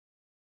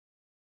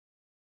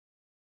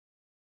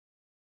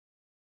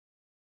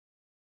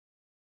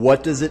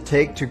What does it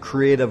take to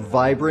create a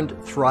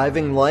vibrant,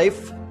 thriving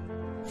life?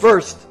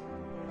 First,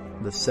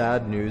 the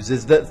sad news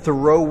is that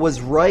Thoreau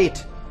was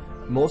right.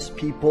 Most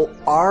people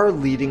are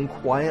leading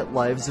quiet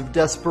lives of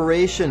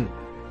desperation,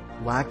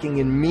 lacking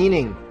in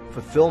meaning,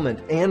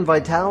 fulfillment, and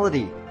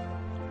vitality.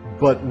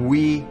 But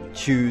we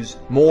choose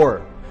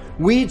more.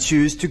 We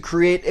choose to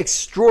create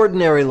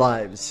extraordinary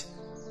lives.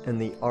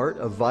 And the Art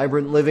of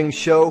Vibrant Living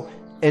show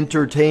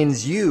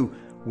entertains you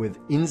with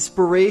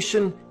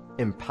inspiration,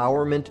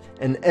 empowerment,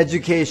 and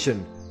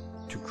education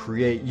to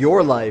create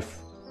your life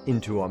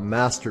into a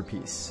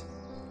masterpiece.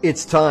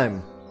 It's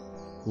time.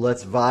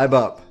 Let's vibe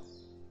up.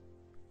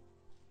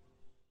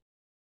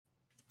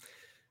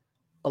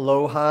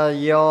 Aloha,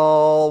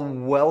 y'all.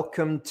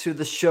 Welcome to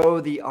the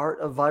show, the Art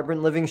of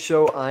Vibrant Living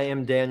show. I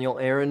am Daniel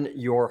Aaron,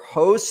 your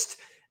host,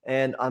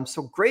 and I'm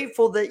so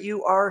grateful that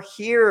you are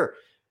here.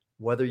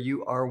 Whether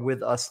you are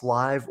with us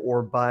live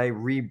or by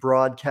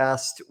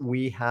rebroadcast,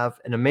 we have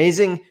an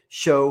amazing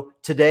show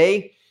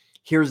today.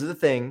 Here's the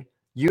thing.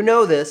 You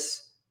know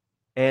this,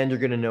 and you're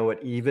going to know it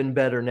even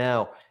better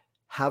now.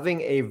 Having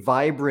a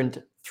vibrant,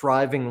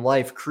 thriving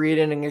life,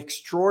 creating an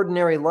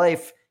extraordinary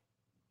life,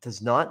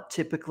 does not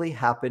typically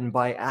happen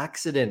by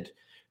accident.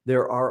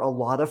 There are a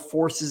lot of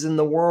forces in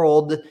the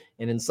world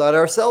and inside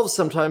ourselves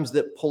sometimes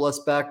that pull us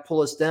back,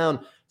 pull us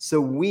down. So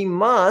we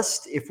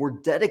must, if we're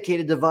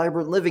dedicated to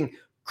vibrant living,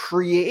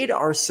 create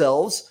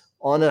ourselves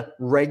on a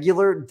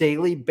regular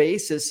daily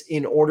basis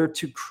in order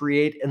to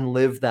create and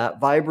live that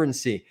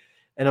vibrancy.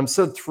 And I'm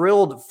so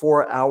thrilled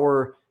for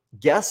our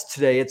guest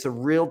today. It's a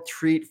real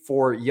treat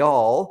for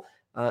y'all.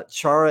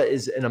 Chara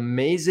is an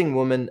amazing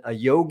woman, a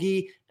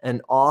yogi,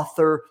 an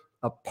author,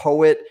 a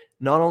poet.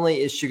 Not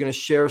only is she going to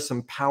share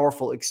some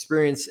powerful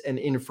experience and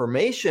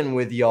information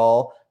with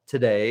y'all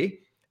today,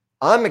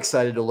 I'm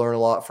excited to learn a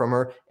lot from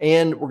her,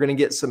 and we're going to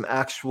get some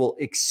actual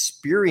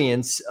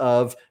experience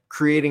of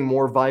creating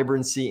more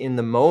vibrancy in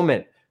the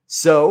moment.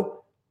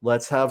 So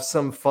let's have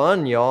some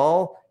fun,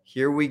 y'all.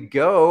 Here we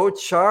go.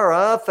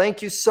 Chara,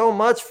 thank you so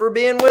much for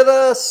being with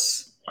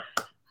us.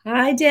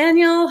 Hi,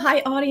 Daniel.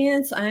 Hi,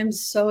 audience. I'm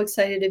so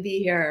excited to be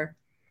here.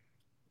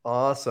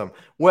 Awesome.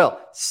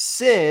 Well,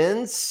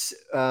 since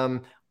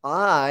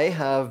I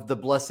have the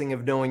blessing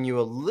of knowing you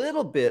a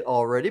little bit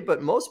already,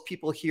 but most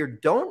people here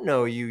don't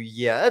know you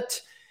yet,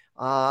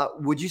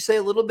 would you say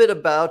a little bit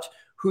about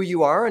who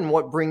you are and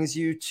what brings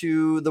you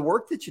to the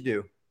work that you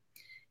do?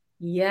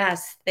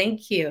 Yes,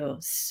 thank you.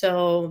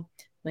 So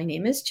my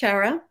name is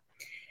Chara,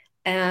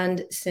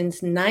 and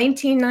since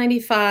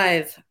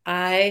 1995,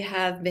 I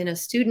have been a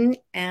student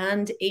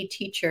and a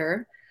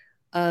teacher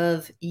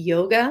of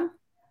yoga,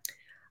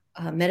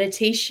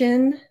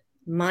 meditation,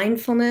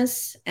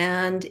 mindfulness,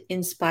 and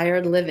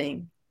inspired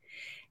living.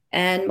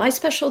 And my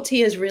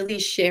specialty is really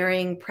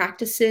sharing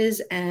practices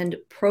and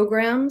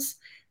programs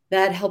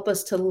that help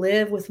us to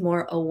live with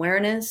more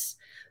awareness,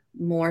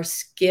 more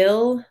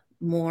skill,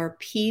 more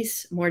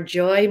peace, more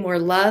joy, more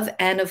love,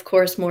 and of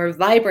course, more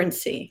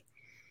vibrancy.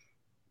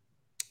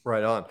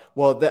 Right on.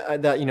 Well,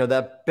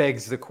 that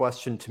begs the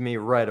question to me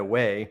right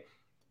away.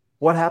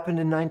 What happened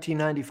in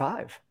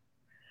 1995?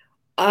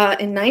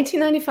 In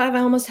 1995, I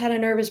almost had a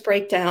nervous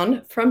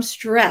breakdown from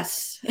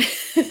stress.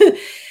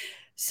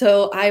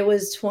 So I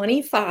was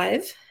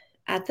 25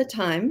 at the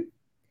time,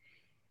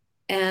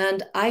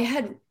 and I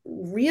had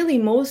really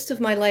most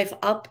of my life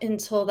up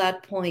until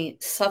that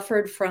point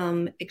suffered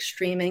from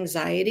extreme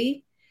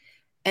anxiety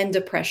and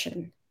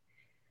depression.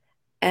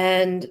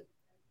 And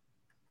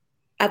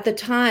at the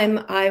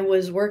time, I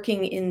was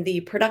working in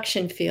the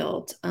production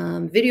field,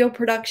 video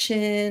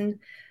production,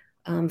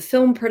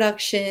 film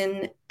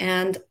production,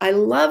 and I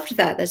loved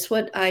that. That's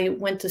what I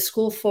went to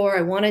school for.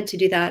 I wanted to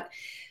do that,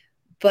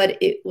 but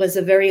it was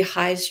a very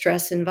high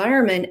stress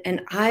environment,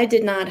 and I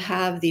did not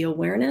have the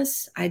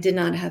awareness. I did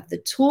not have the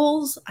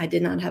tools. I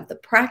did not have the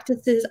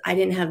practices. I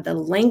didn't have the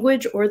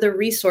language or the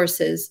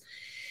resources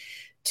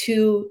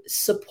to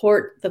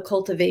support the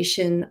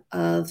cultivation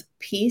of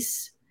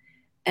peace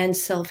and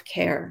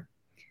self-care.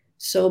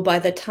 So by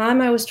the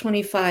time I was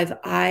 25,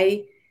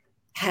 I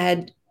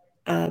had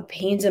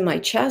pains in my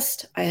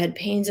chest. I had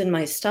pains in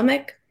my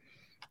stomach.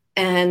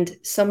 And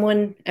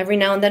someone every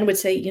now and then would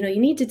say, you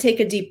need to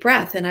take a deep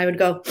breath. And I would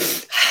go,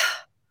 it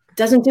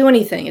doesn't do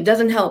anything. It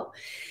doesn't help.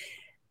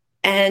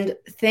 And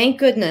thank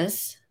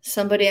goodness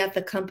somebody at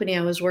the company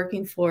I was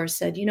working for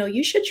said,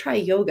 you should try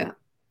yoga.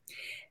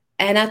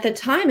 And at the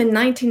time in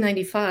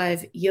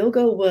 1995,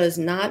 yoga was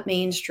not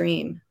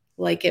mainstream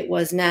like it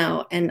was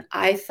now. And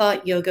I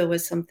thought yoga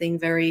was something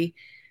very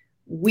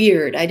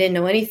weird. I didn't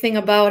know anything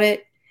about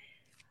it.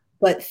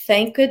 But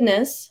thank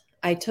goodness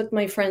I took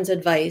my friend's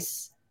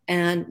advice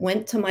and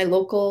went to my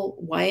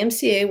local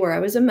YMCA where I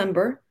was a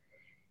member.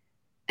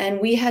 And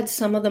we had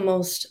some of the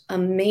most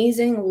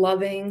amazing,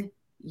 loving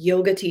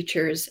yoga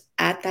teachers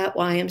at that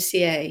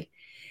YMCA.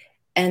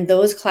 And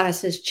those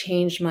classes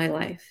changed my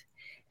life.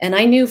 And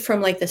I knew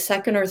from like the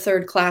second or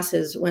third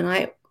classes when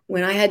I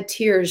had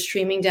tears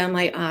streaming down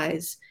my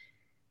eyes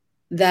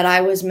that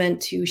I was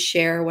meant to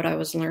share what I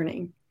was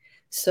learning.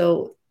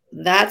 So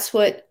that's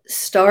what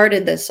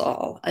started this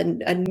all, a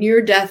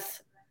near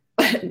death,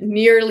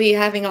 nearly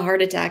having a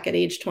heart attack at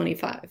age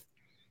 25.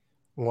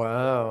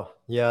 Wow.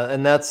 Yeah,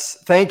 and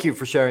thank you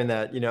for sharing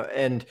that,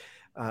 and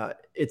I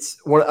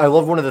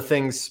love one of the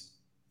things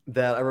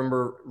that I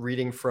remember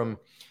reading from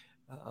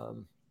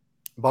um,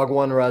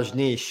 Bhagwan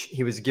Rajneesh.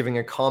 He was giving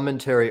a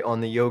commentary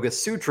on the Yoga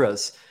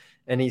Sutras,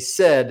 and he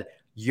said,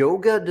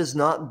 yoga does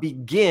not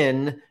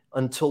begin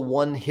until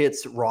one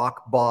hits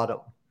rock bottom,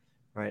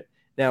 right?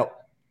 Now,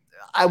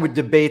 I would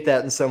debate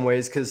that in some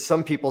ways because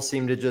some people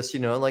seem to just,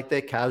 like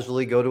they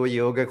casually go to a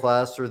yoga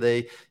class, or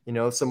they,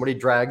 somebody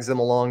drags them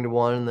along to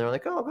one and they're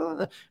like, oh,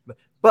 go.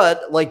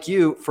 But like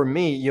you, for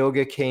me,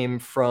 yoga came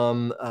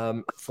from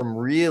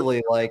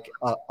really like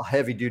a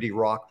heavy duty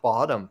rock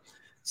bottom.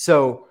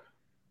 So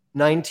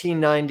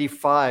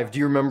 1995, do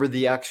you remember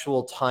the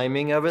actual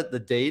timing of it, the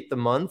date, the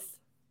month?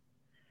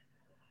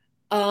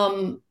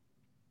 Um,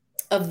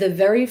 of the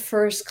very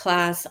first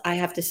class, I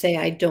have to say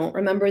I don't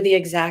remember the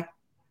exact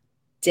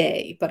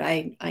day, but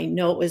I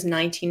know it was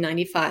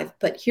 1995.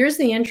 But here's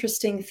the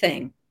interesting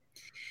thing.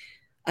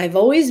 I've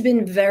always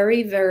been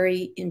very,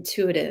 very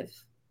intuitive,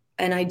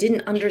 and I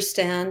didn't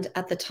understand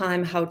at the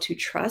time how to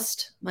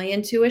trust my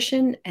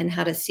intuition and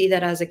how to see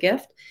that as a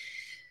gift.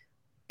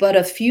 But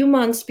a few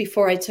months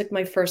before I took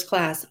my first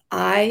class,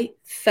 I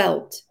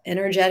felt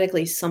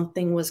energetically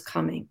something was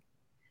coming.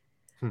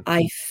 Hmm.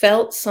 I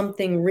felt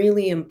something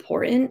really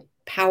important,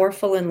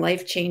 powerful, and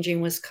life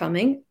changing was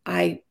coming.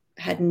 I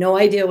had no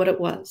idea what it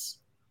was.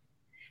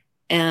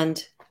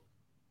 And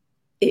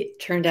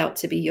it turned out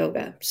to be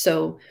yoga.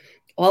 So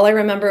all I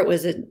remember, it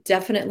was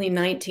definitely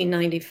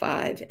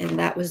 1995, and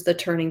that was the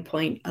turning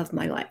point of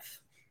my life.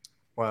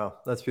 Wow,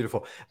 that's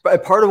beautiful.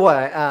 But part of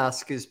why I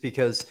ask is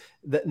because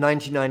that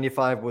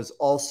 1995 was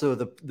also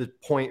the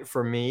point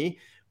for me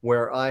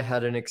where I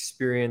had an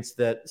experience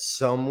that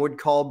some would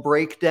call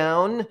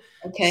breakdown,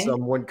 Okay.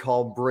 some would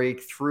call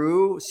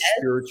breakthrough,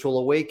 spiritual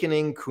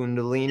awakening,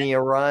 kundalini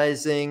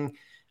arising.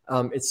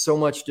 It so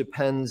much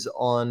depends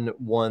on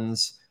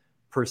one's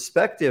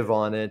perspective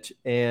on it,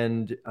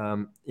 and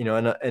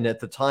and at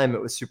the time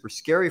it was super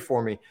scary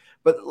for me.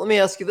 But let me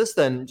ask you this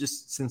then,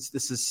 just since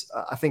this is,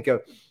 I think, a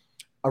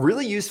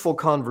really useful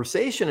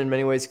conversation in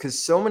many ways, because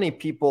so many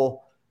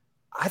people,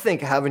 I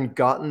think, haven't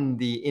gotten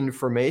the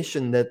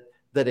information that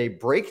a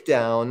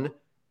breakdown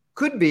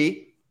could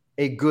be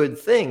a good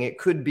thing. It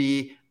could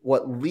be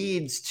what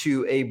leads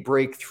to a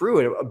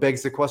breakthrough. It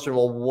begs the question,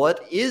 well,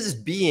 what is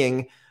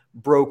being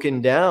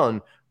broken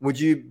down? Would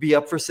you be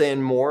up for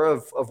saying more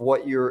of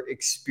what your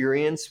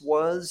experience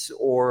was,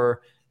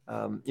 or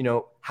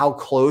how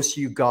close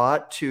you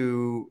got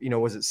to,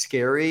 was it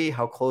scary?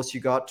 How close you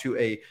got to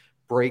a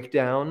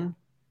breakdown?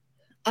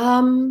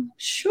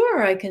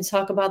 Sure, I can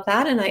talk about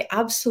that. And I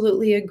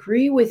absolutely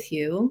agree with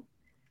you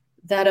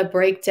that a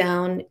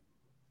breakdown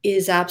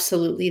is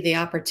absolutely the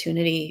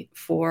opportunity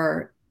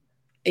for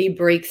a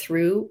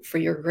breakthrough, for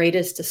your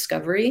greatest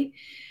discovery.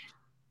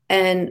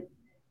 And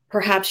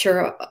perhaps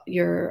your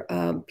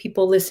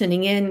people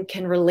listening in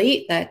can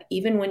relate that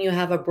even when you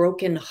have a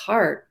broken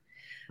heart,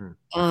 Hmm.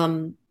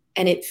 um,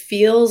 and it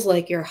feels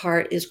like your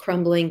heart is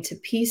crumbling to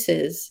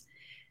pieces,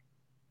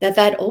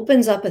 that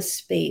opens up a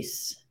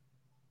space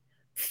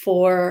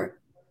for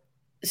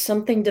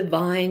something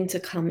divine to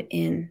come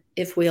in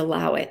if we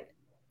allow it.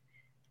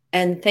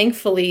 And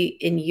thankfully,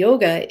 in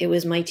yoga, it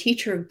was my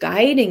teacher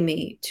guiding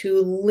me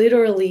to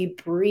literally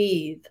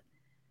breathe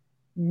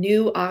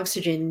new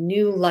oxygen,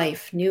 new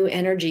life, new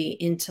energy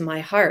into my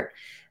heart.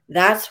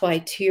 That's why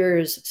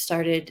tears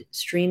started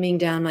streaming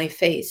down my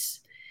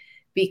face,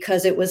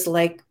 because it was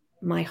like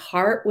my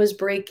heart was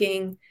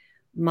breaking,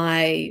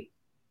 my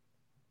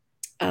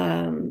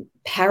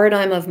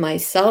paradigm of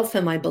myself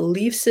and my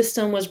belief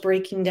system was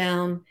breaking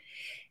down.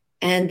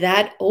 And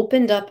that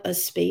opened up a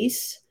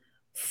space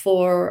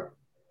for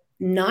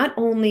not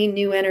only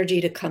new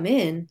energy to come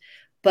in,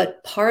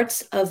 but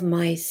parts of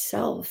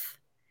myself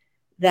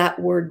that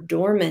were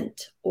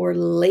dormant or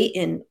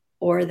latent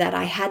or that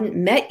I hadn't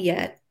met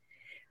yet.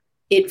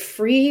 It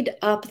freed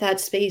up that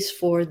space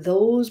for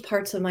those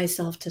parts of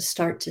myself to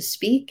start to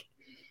speak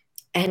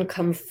and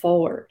come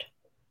forward.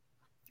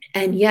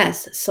 And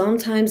yes,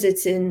 sometimes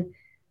it's in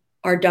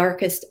our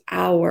darkest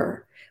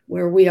hour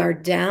where we are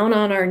down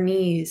on our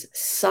knees,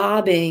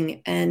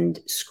 sobbing and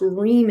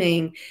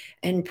screaming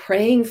and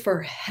praying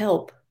for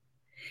help.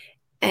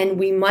 And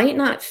we might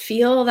not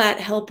feel that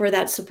help or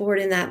that support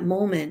in that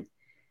moment,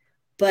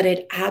 but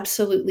it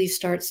absolutely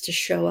starts to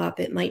show up.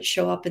 It might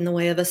show up in the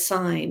way of a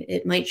sign,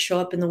 it might show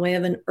up in the way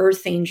of an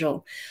earth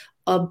angel,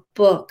 a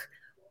book,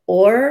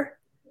 or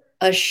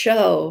a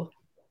show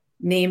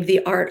named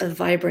The Art of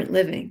Vibrant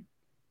Living.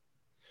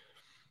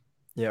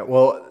 Yeah,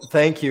 well,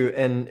 thank you.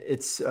 And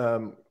it's,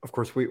 of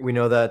course, we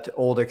know that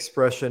old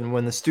expression,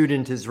 when the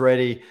student is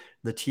ready,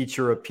 the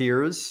teacher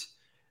appears.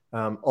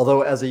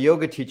 Although, as a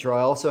yoga teacher,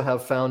 I also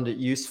have found it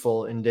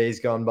useful in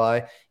days gone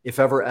by. If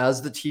ever,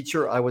 as the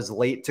teacher, I was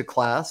late to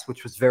class,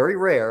 which was very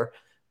rare,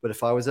 but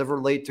if I was ever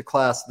late to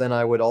class, then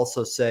I would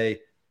also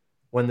say,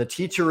 when the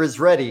teacher is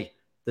ready,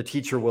 the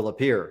teacher will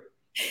appear.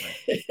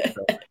 Right.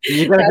 So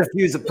you got to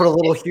diffuse it, put a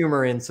little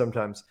humor in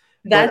sometimes.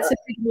 But That's a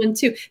big one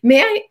too.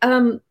 May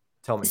I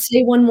tell me.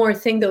 say one more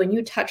thing though, and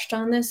you touched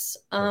on this,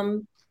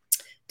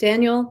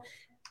 Daniel.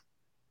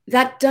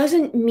 That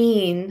doesn't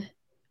mean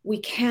we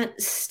can't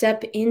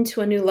step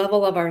into a new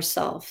level of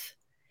ourself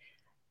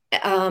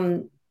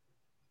um,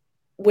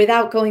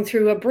 without going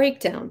through a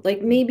breakdown.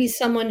 Like maybe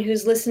someone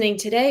who's listening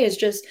today is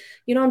just,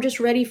 I'm just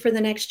ready for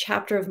the next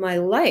chapter of my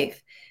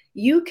life.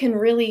 You can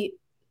really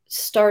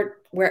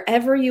start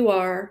wherever you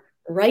are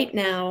right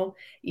now.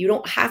 You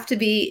don't have to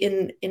be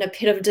in a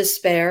pit of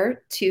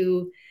despair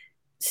to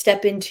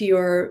step into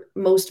your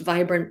most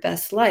vibrant,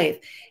 best life.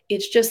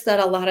 It's just that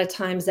a lot of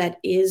times that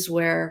is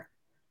where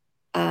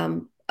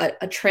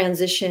a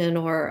transition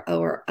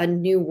or a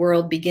new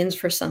world begins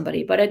for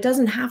somebody, but it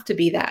doesn't have to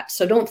be that.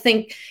 So don't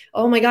think,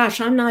 oh my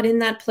gosh, I'm not in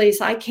that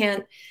place. I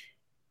can't,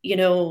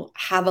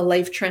 have a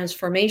life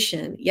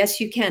transformation. Yes,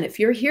 you can. If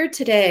you're here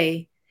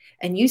today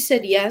and you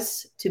said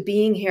yes to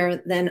being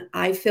here, then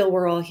I feel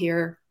we're all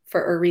here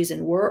for a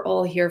reason. We're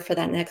all here for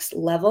that next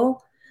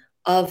level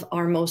of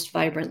our most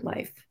vibrant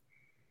life.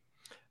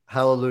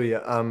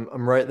 Hallelujah. I'm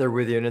right there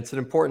with you. And it's an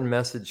important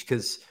message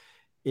because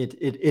it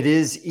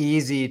is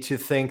easy to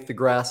think the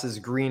grass is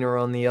greener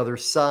on the other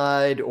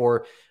side,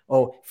 or,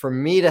 oh, for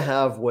me to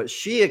have what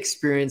she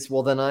experienced,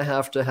 well, then I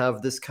have to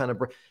have this kind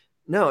of.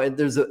 No,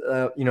 there's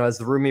as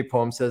the Rumi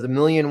poem says, a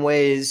million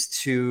ways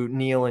to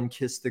kneel and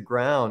kiss the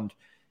ground.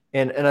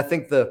 And I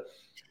think the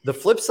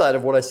flip side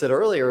of what I said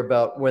earlier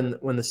about when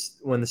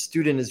the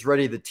student is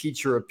ready, the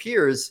teacher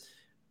appears,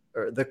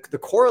 or the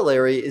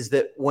corollary is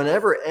that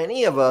whenever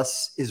any of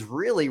us is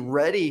really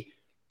ready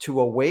to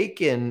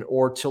awaken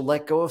or to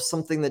let go of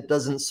something that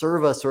doesn't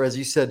serve us, or as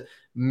you said,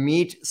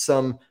 meet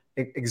some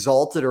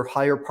exalted or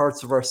higher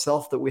parts of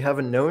ourself that we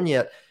haven't known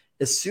yet,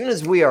 as soon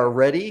as we are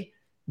ready,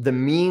 the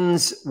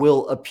means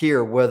will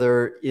appear,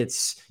 whether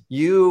it's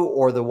you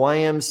or the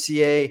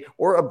YMCA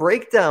or a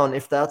breakdown,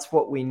 if that's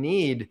what we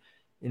need.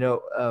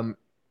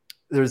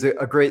 There's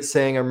a great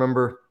saying I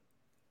remember.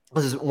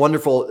 This is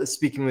wonderful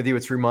speaking with you.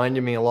 It's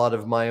reminding me a lot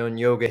of my own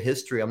yoga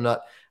history. I'm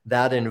not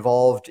that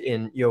involved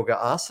in yoga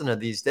asana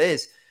these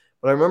days,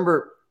 but I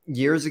remember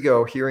years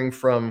ago hearing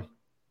from,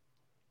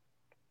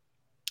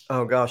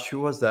 oh gosh, who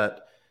was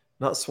that?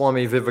 Not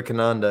Swami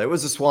Vivekananda. It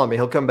was a Swami.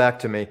 He'll come back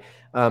to me.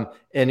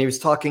 And he was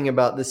talking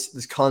about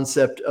this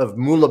concept of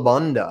mula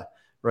bandha,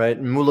 right?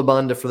 And mula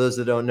bandha, for those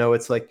that don't know,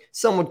 it's like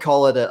some would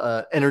call it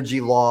a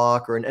energy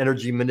lock or an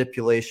energy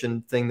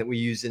manipulation thing that we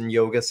use in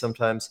yoga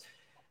sometimes.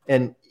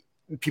 And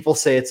people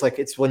say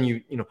it's when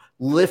you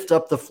lift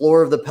up the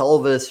floor of the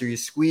pelvis or you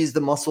squeeze the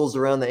muscles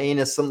around the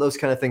anus, some of those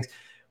kind of things.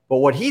 But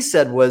what he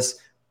said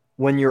was,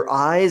 when your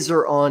eyes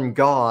are on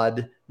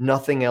God,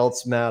 nothing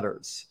else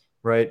matters,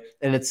 right?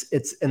 And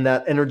and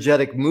that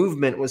energetic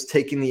movement was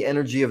taking the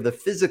energy of the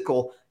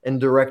physical and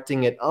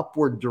directing it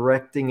upward,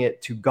 directing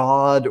it to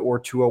God or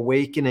to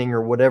awakening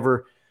or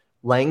whatever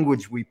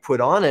language we put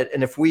on it.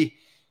 And if we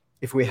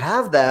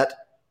have that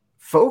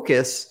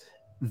focus,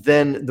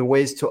 then the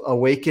ways to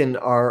awaken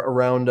are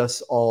around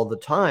us all the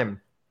time.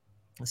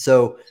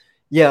 So,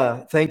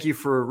 yeah, thank you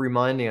for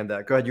reminding of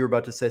that. Go ahead, you were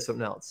about to say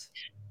something else.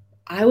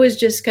 I was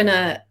just going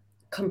to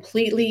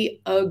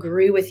completely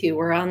agree with you.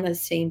 We're on the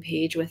same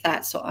page with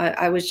that. So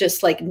I was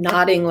just like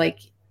nodding, like,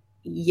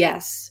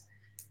 yes,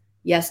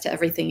 yes to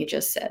everything you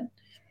just said.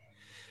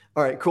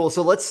 All right, cool.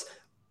 So let's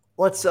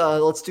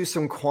do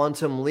some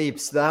quantum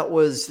leaps. That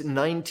was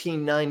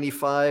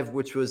 1995,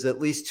 which was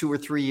at least 2 or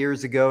 3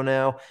 years ago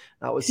now.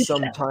 That was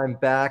some time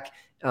back.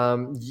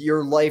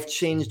 Your life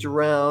changed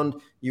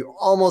around. You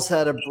almost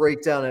had a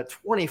breakdown at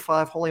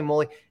 25. Holy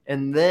moly!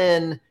 And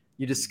then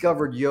you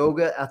discovered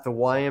yoga at the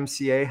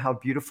YMCA. How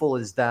beautiful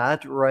is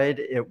that, right?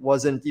 It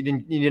wasn't you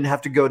didn't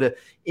have to go to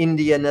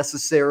India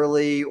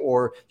necessarily,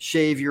 or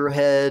shave your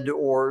head,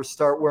 or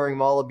start wearing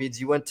mala beads.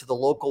 You went to the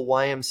local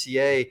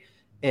YMCA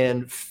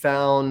and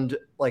found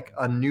like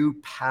a new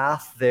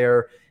path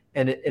there,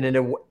 and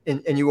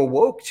you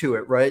awoke to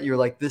it, right? You're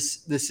like,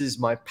 this is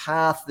my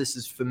path, this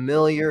is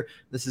familiar,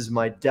 this is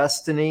my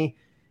destiny.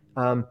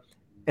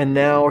 And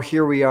now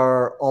here we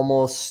are,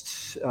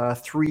 almost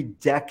 3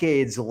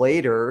 decades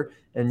later,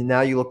 and now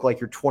you look like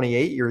you're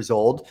 28 years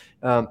old.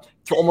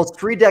 Almost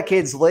 3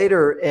 decades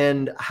later,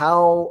 and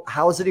how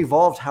has it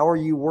evolved? How are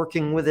you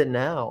working with it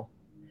now?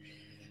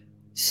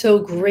 So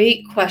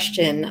great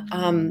question.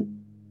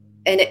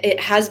 And it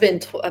has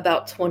been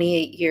about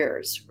 28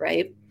 years,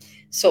 right?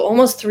 So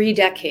almost 3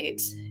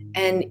 decades.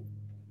 And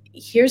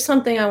here's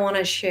something I want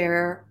to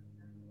share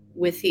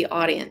with the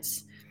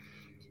audience.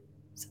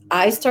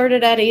 I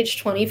started at age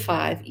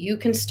 25. You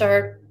can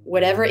start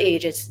whatever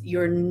age.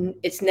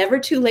 It's never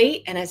too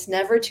late and it's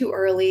never too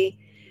early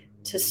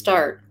to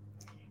start.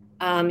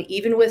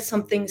 Even with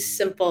something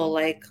simple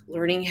like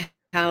learning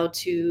how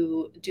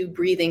to do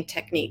breathing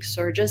techniques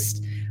or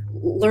just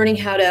learning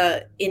how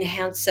to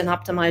enhance and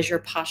optimize your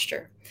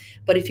posture.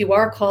 But if you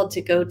are called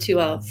to go to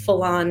a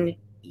full-on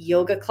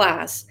yoga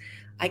class,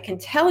 I can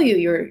tell you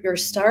you're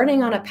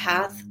starting on a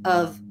path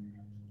of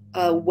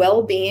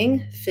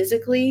well-being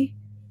physically,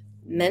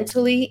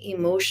 mentally,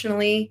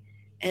 emotionally,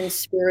 and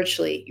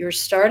spiritually. You're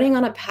starting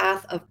on a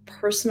path of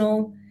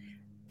personal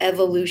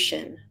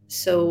evolution.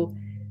 So,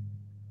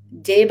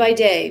 day by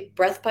day,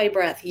 breath by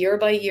breath, year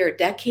by year,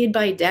 decade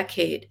by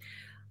decade,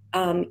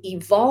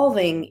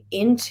 evolving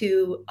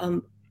into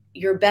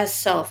your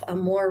best self, a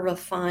more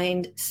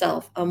refined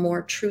self, a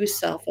more true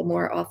self, a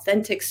more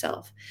authentic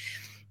self.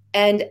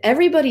 And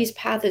everybody's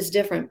path is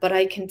different, but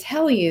I can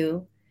tell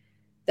you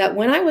that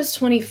when I was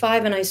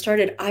 25 and I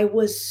started, I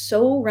was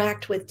so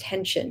racked with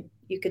tension.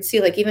 You could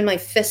see, like, even my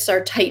fists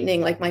are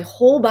tightening, like my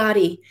whole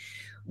body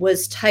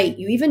was tight.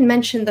 You even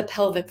mentioned the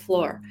pelvic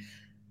floor.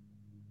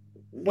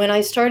 When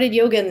I started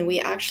yoga and we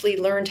actually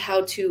learned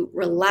how to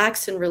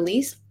relax and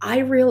release, I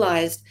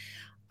realized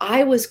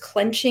I was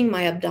clenching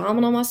my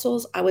abdominal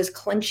muscles. I was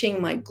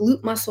clenching my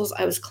glute muscles.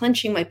 I was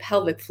clenching my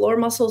pelvic floor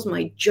muscles,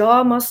 my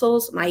jaw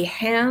muscles, my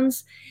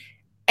hands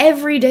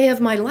every day of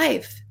my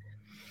life.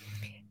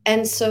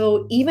 And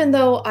so even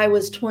though I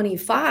was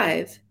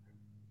 25,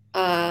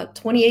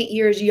 28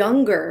 years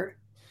younger,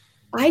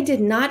 I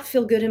did not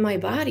feel good in my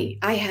body.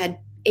 I had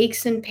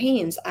aches and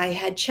pains. I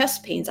had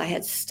chest pains. I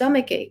had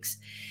stomach aches.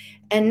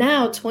 And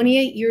now,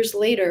 28 years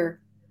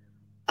later,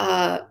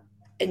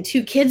 and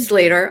 2 kids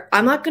later,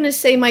 I'm not going to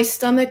say my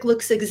stomach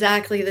looks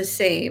exactly the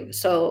same.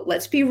 So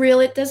let's be real,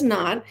 it does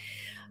not.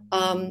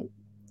 But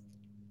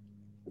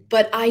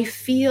I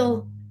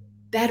feel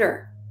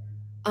better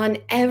on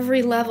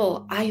every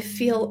level. I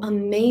feel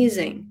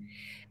amazing.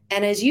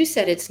 And as you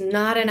said, it's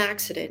not an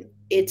accident.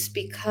 It's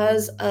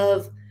because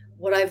of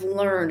what I've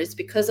learned. It's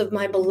because of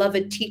my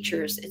beloved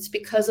teachers. It's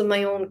because of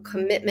my own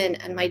commitment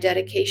and my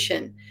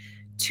dedication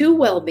to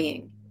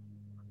well-being.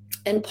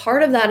 And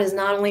part of that is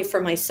not only for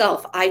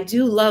myself. I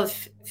do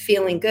love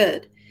feeling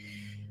good.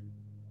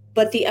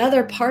 But the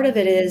other part of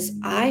it is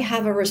I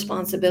have a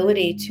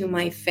responsibility to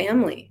my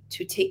family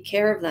to take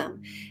care of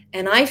them.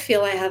 And I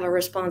feel I have a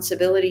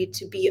responsibility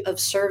to be of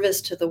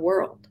service to the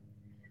world.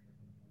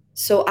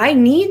 So I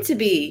need to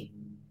be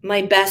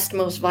my best,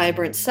 most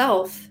vibrant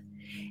self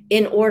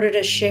in order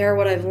to share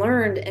what I've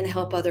learned and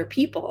help other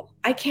people.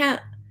 I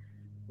can't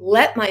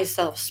let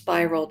myself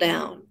spiral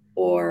down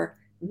or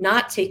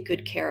not take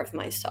good care of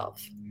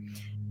myself.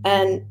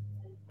 And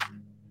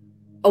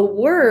a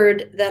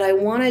word that I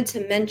wanted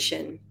to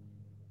mention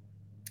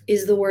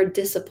is the word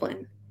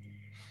discipline.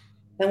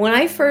 And when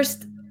I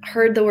first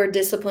heard the word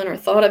discipline or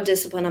thought of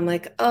discipline, I'm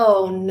like,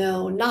 oh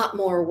no, not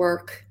more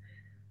work.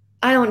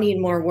 I don't need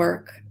more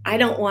work. I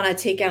don't want to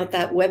take out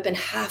that whip and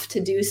have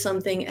to do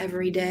something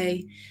every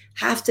day,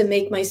 have to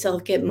make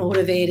myself get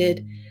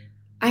motivated.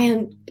 I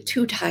am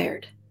too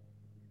tired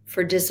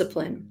for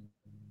discipline.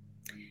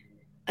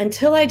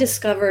 Until I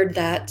discovered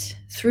that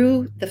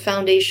through the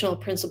foundational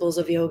principles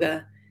of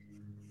yoga,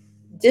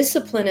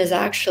 discipline is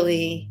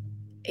actually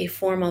a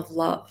form of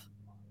love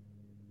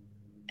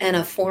and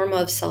a form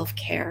of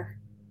self-care.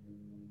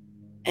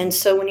 And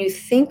so when you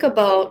think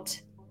about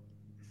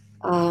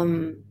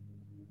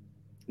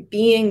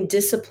being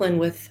disciplined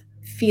with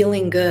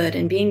feeling good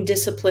and being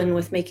disciplined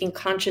with making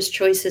conscious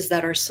choices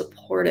that are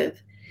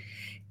supportive,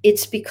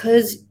 it's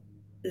because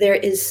there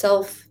is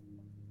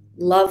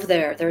self-love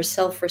there, there's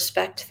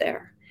self-respect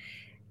there.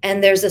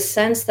 And there's a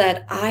sense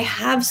that I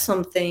have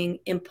something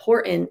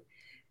important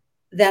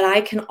that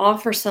I can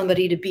offer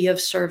somebody to be of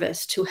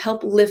service, to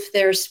help lift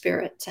their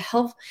spirit, to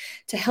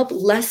help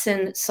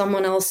lessen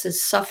someone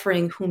else's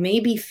suffering who may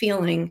be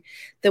feeling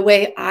the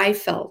way I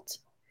felt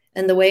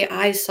and the way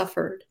I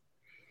suffered.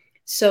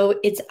 So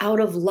it's out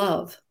of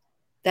love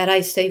that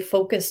I stay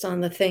focused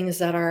on the things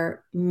that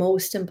are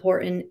most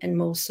important and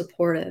most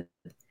supportive.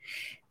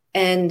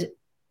 And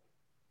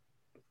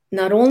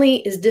not only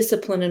is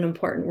discipline an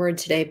important word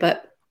today,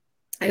 but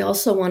I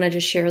also wanted to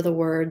share the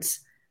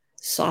words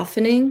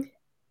softening,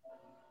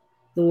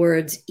 the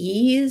words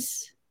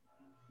ease,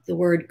 the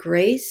word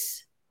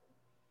grace,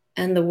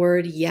 and the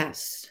word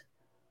yes.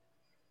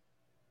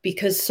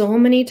 Because so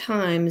many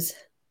times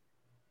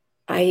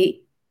I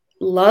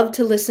love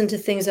to listen to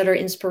things that are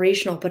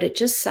inspirational, but it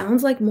just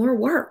sounds like more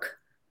work,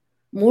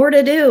 more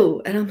to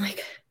do. And I'm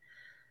like,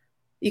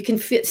 you can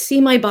see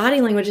my body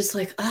language. It's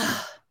like,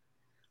 I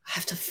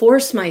have to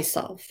force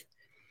myself.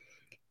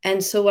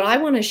 And so what I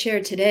want to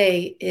share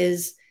today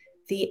is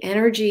the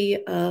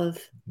energy of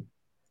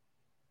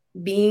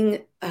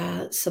being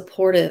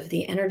supportive,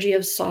 the energy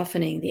of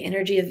softening, the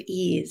energy of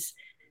ease.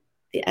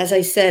 As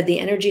I said, the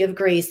energy of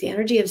grace, the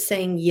energy of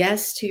saying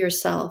yes to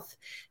yourself,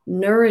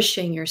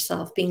 nourishing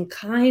yourself, being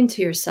kind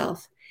to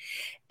yourself,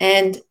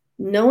 and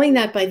knowing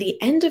that by the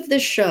end of the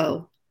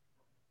show,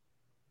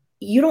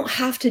 you don't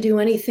have to do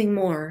anything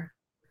more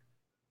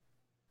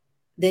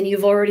than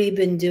you've already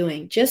been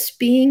doing. Just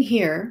being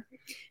here,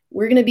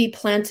 we're going to be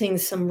planting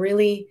some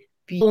really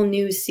beautiful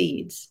new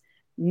seeds,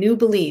 new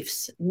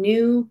beliefs,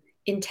 new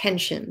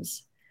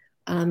intentions,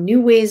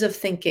 new ways of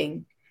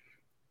thinking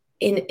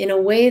in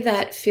a way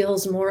that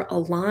feels more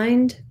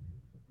aligned,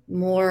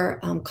 more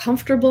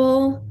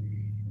comfortable,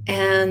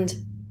 and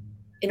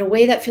in a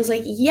way that feels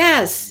like,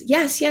 yes,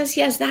 yes, yes,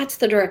 yes, that's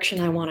the direction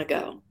I want to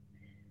go.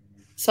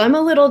 So I'm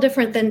a little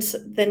different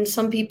than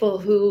some people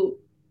who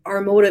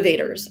are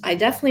motivators. I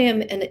definitely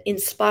am an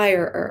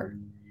inspirer,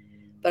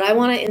 but I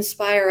want to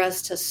inspire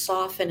us to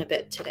soften a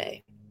bit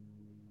today.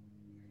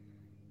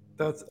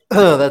 That's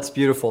that's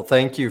beautiful.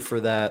 Thank you for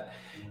that.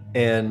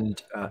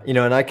 And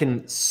and I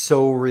can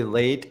so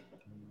relate.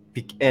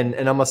 And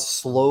I'm a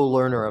slow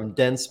learner. I'm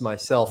dense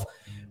myself.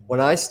 When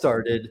I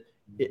started,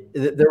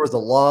 there was a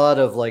lot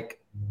of like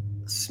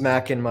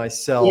smacking Yeah.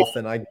 myself,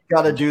 and I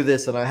got to do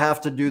this, and I have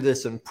to do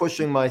this, and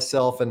pushing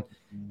myself, and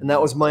that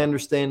was my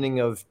understanding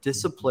of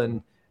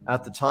discipline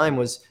at the time.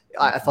 Was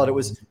I thought it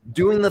was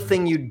doing the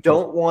thing you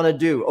don't want to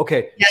do,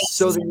 okay,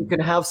 so Yes. that you can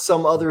have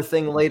some other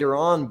thing later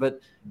on, but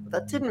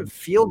that didn't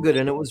feel good,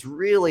 and it was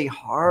really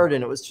hard,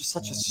 and it was just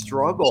such a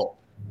struggle,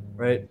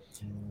 right?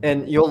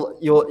 And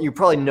you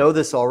probably know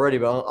this already,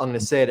 but I'm going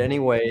to say it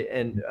anyway.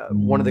 And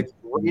one of the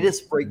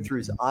greatest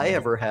breakthroughs I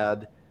ever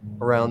had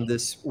around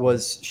this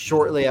was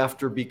shortly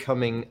after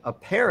becoming a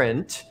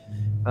parent.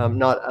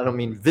 Not, I don't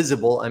mean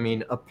visible. I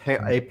mean a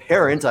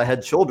parent. I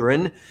had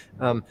children.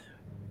 Um,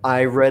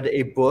 I read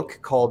a book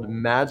called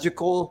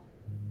Magical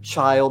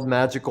Child,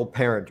 Magical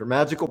Parent, or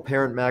Magical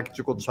Parent,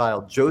 Magical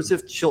Child,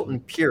 Joseph Chilton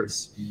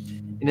Pierce.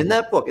 And in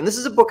that book, and this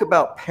is a book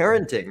about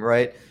parenting,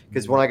 right?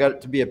 Because when I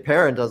got to be a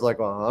parent, I was like,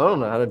 well, I don't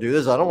know how to do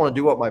this. I don't want to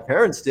do what my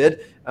parents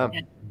did.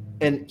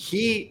 And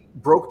he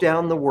broke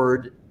down the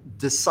word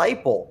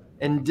disciple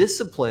and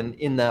discipline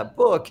in that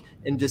book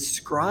and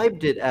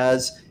described it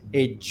as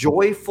a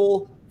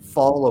joyful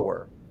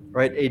follower,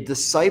 right? A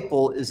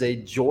disciple is a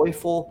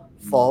joyful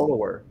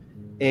follower.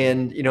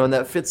 And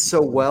that fits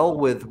so well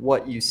with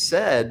what you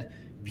said,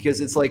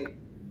 because it's like,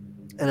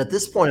 and at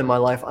this point in my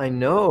life, I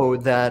know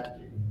that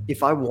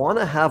if I want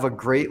to have a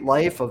great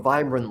life, a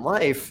vibrant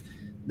life,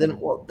 then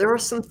well, there are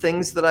some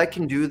things that I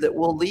can do that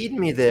will lead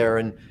me there.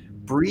 And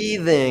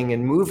breathing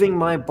and moving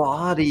my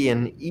body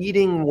and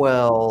eating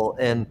well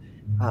and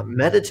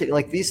meditating,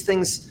 like these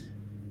things,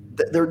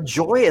 they're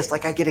joyous.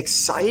 Like I get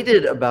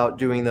excited about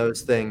doing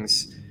those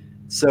things.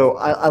 So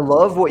I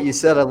love what you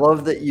said. I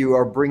love that you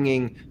are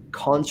bringing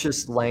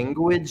conscious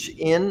language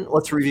in.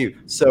 Let's review.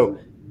 So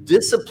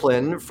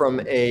discipline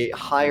from a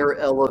higher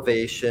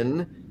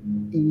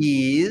elevation,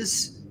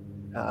 ease,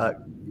 uh,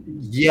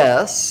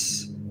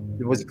 yes.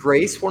 Was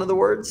grace one of the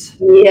words?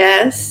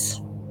 Yes.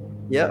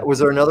 Yeah. Was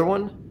there another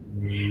one?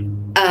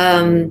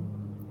 Um,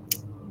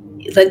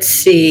 let's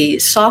see.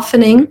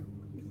 Softening.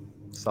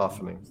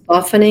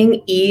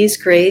 Softening, ease,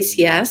 grace.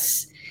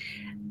 Yes.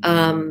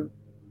 Um,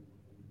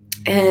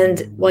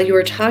 and while you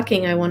were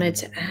talking, I wanted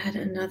to add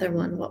another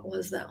one. What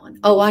was that one?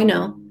 Oh, I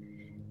know.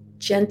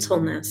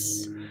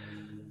 Gentleness.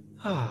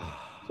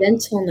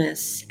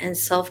 Gentleness and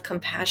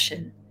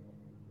self-compassion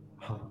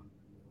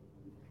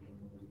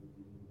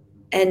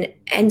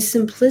and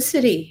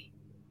simplicity.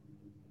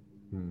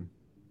 Hmm.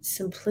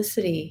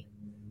 Simplicity.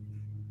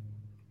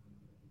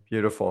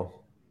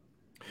 Beautiful.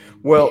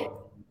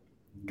 Well,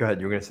 go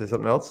ahead. You were going to say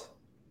something else?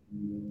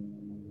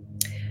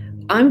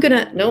 I'm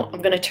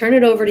gonna turn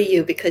it over to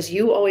you because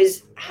you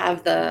always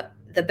have the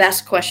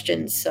best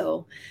questions.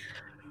 So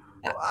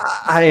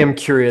I am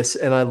curious,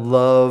 and I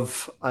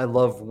love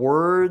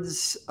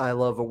words. I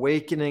love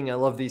awakening. I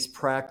love these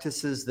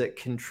practices that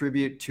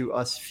contribute to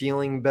us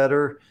feeling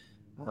better.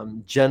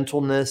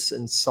 Gentleness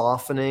and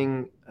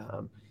softening,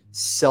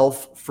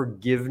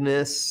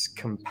 self-forgiveness,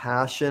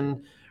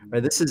 compassion.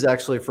 Right, this has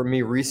actually for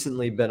me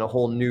recently been a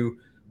whole new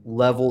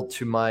level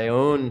to my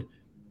own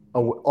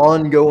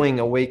ongoing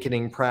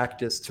awakening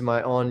practice, to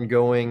my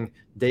ongoing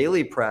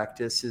daily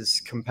practice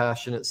is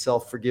compassionate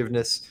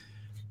self-forgiveness.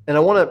 And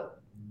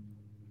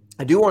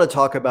I do want to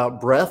talk about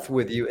breath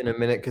with you in a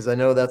minute, because I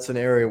know that's an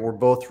area we're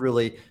both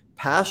really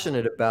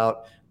passionate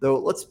about. Though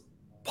let's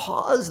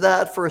pause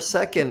that for a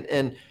second.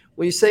 And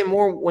when you say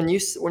more, when you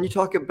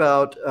talk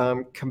about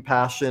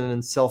compassion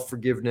and self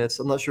forgiveness,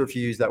 I'm not sure if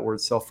you use that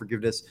word self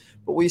forgiveness,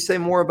 but will you say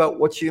more about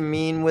what you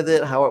mean with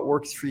it, how it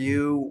works for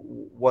you,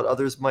 what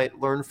others might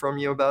learn from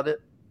you about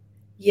it?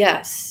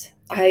 yes,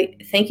 I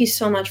thank you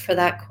so much for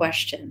that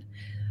question.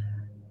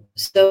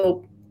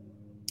 So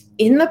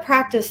in the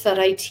practice that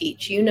I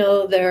teach,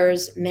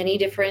 there's many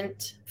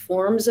different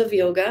forms of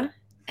yoga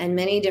and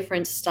many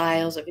different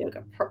styles of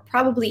yoga,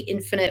 probably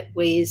infinite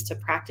ways to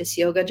practice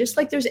yoga, just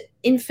like there's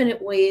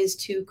infinite ways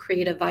to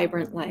create a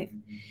vibrant life.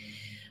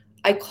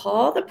 I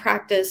call the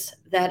practice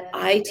that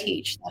I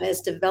teach, that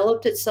has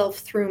developed itself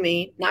through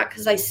me, not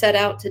because I set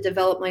out to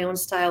develop my own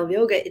style of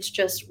yoga. It's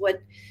just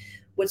what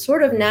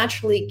sort of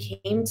naturally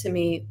came to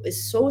me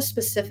is so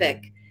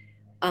specific.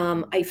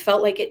 I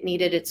felt like it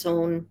needed its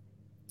own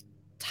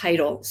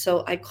title.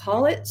 So I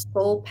call it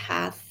Soul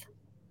Path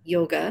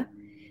Yoga.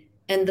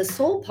 And the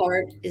soul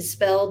part is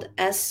spelled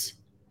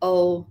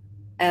SOL,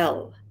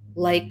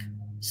 like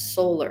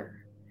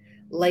solar,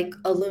 like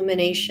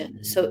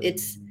illumination. So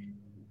it's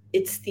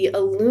the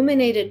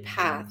illuminated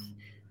path,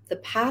 the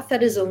path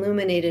that is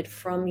illuminated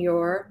from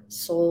your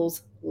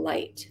soul's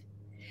light.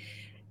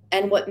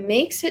 And what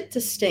makes it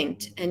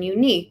distinct and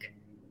unique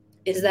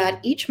is that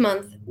each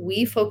month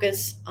we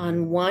focus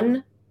on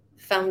one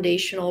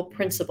foundational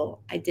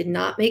principle. I did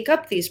not make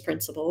up these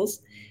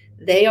principles.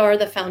 They are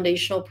the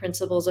foundational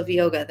principles of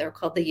yoga. They're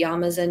called the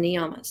yamas and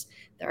niyamas.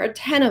 There are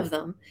 10 of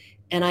them,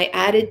 and I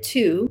added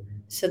 2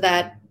 so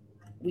that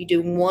we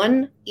do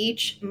 1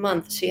 each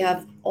month. So you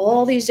have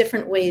all these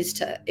different ways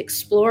to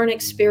explore and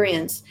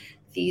experience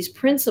these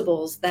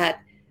principles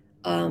that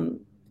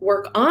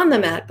work on the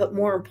mat, but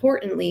more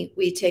importantly,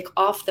 we take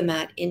off the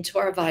mat into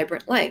our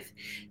vibrant life.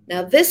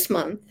 Now, this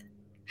month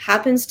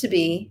happens to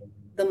be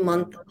the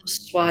month of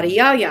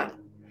Swadhyaya,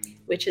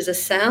 which is a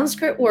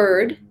Sanskrit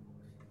word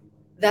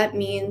that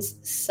means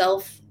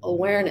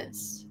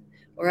self-awareness,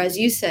 or as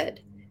you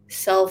said,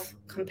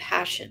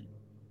 self-compassion.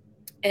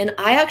 And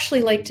I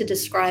actually like to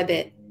describe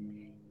it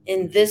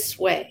in this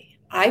way.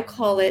 I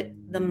call it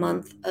the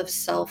month of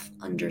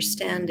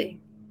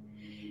self-understanding,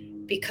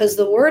 because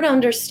the word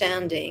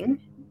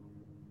understanding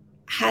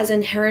has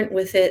inherent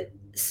with it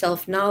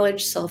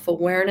self-knowledge,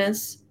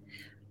 self-awareness,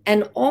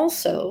 and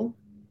also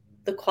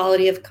the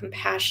quality of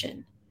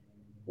compassion.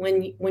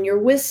 When you're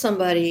with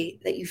somebody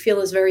that you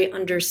feel is very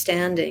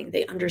understanding,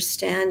 they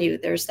understand you,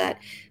 there's that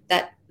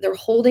they're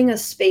holding a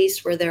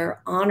space where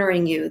they're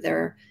honoring you,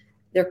 they're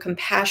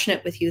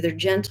compassionate with you, they're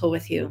gentle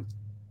with you.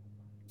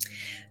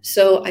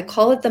 So I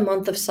call it the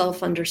month of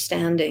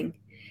self-understanding.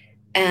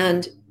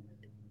 And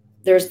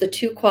there's the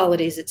 2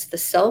 qualities. It's the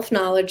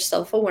self-knowledge,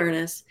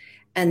 self-awareness,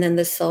 and then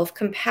the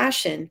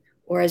self-compassion,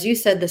 or as you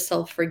said, the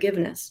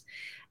self-forgiveness.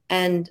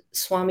 And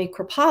Swami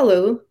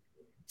Kripalu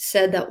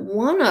said that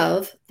one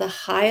of the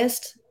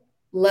highest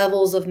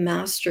levels of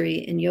mastery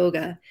in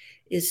yoga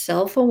is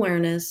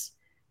self-awareness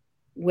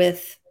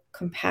with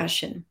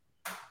compassion.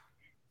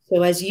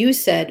 So as you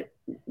said,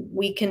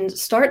 we can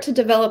start to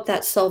develop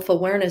that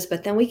self-awareness,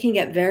 but then we can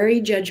get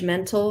very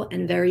judgmental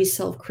and very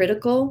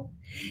self-critical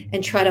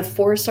and try to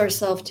force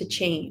ourselves to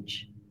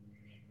change.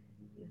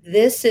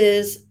 This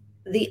is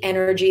the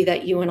energy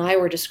that you and I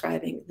were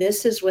describing.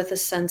 This is with a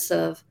sense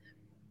of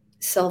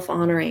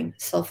self-honoring,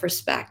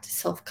 self-respect,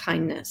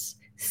 self-kindness,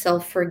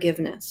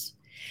 self-forgiveness.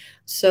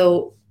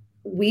 So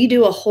we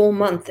do a whole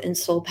month in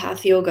Soul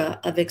Path Yoga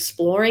of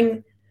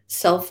exploring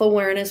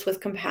self-awareness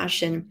with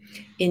compassion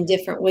in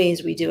different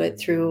ways. We do it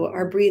through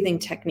our breathing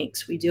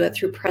techniques. We do it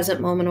through present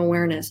moment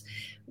awareness.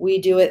 We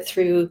do it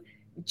through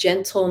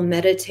gentle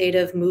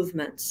meditative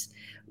movements.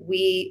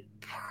 We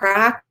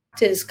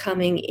practice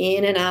coming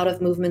in and out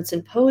of movements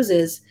and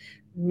poses,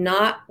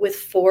 not with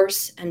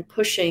force and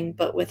pushing,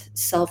 but with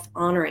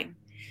self-honoring.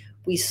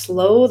 We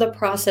slow the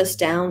process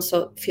down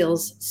so it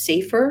feels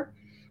safer,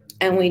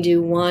 and we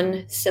do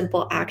one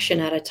simple action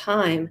at a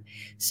time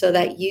so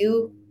that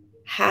you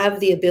have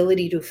the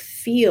ability to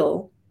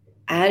feel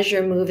as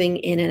you're moving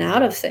in and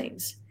out of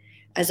things,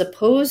 as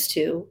opposed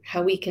to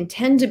how we can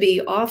tend to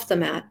be off the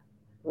mat,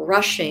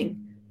 rushing,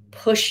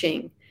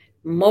 pushing,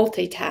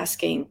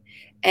 multitasking,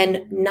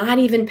 and not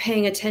even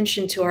paying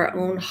attention to our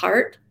own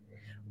heart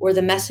or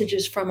the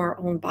messages from our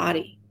own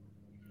body.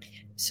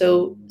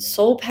 So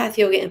Soul Path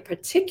Yoga in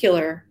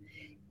particular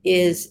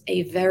is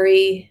a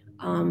very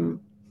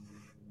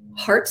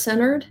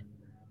heart-centered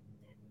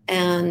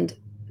and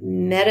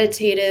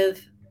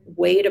meditative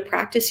way to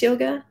practice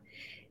yoga.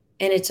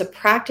 And it's a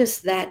practice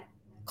that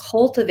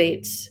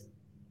cultivates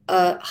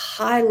a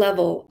high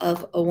level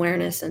of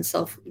awareness and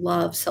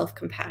self-love,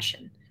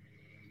 self-compassion.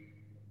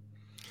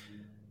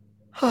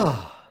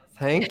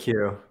 Thank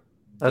you.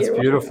 That's You're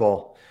welcome.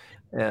 beautiful.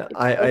 Yeah,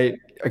 I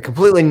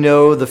completely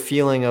know the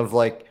feeling of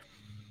like,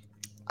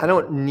 I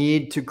don't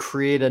need to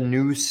create a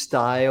new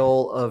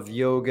style of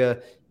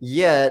yoga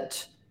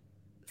yet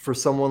for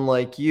someone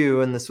like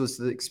you. And this was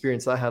the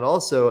experience I had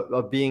also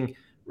of being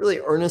really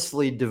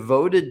earnestly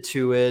devoted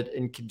to it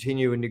and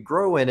continuing to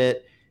grow in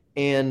it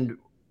and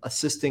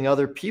assisting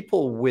other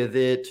people with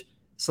it.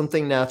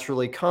 Something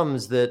naturally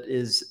comes that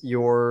is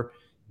your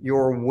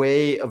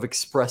way of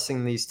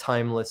expressing these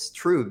timeless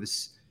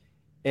truths.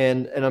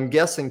 And I'm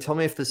guessing, tell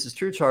me if this is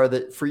true, Chara,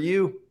 that for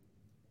you,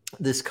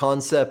 this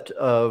concept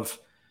of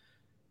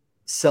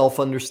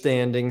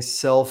self-understanding,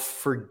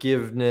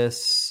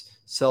 self-forgiveness,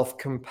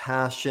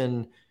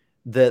 self-compassion,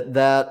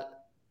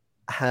 that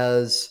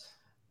has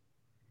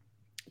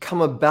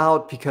come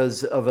about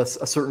because of a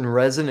certain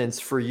resonance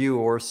for you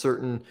or a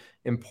certain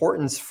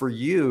importance for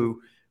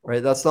you,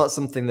 right? That's not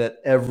something that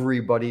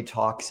everybody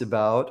talks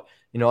about.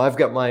 You know, I've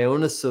got my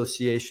own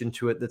association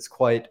to it that's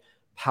quite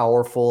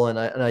powerful, and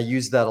I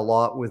use that a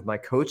lot with my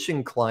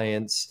coaching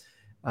clients.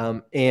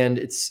 And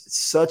it's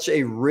such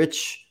a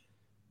rich,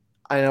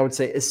 and I would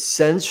say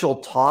essential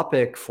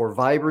topic for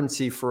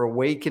vibrancy, for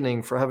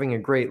awakening, for having a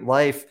great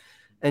life.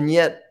 And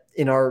yet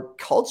in our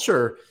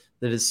culture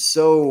that is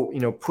so,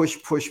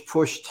 push, push,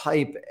 push,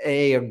 type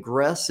A,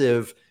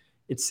 aggressive,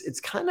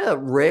 it's kind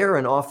of rare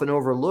and often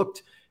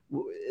overlooked.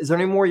 Is there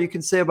any more you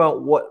can say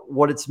about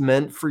what it's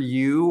meant for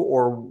you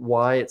or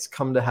why it's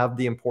come to have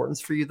the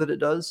importance for you that it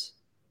does?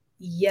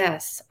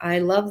 Yes, I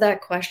love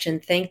that question.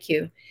 Thank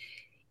you.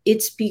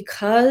 It's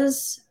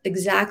because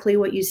exactly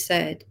what you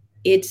said.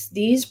 It's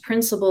these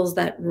principles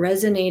that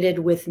resonated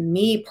with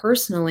me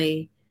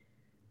personally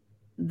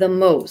the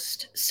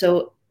most.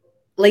 So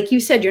like you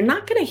said, you're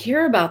not going to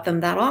hear about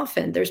them that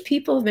often. There's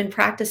people who've been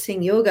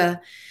practicing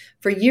yoga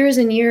for years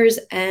and years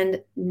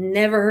and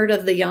never heard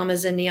of the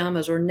yamas and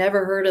niyamas, or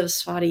never heard of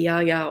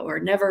svadhyaya, or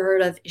never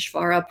heard of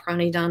Ishvara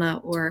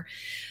Pranidhana, or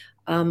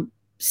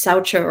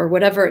Saucha, or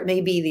whatever it may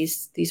be,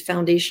 these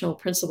foundational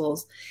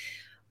principles.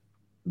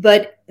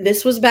 But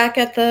this was back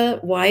at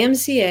the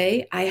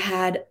YMCA. I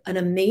had an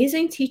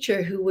amazing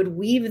teacher who would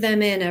weave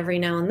them in every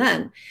now and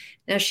then.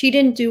 Now, she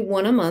didn't do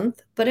one a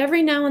month, but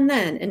every now and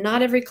then, and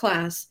not every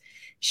class,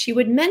 she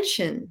would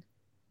mention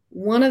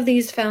one of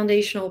these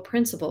foundational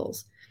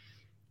principles.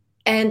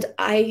 And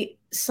I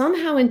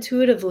somehow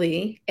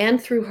intuitively, and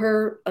through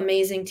her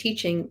amazing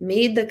teaching,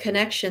 made the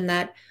connection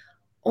that,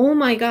 oh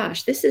my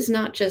gosh, this is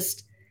not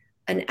just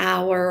an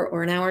hour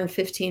or an hour and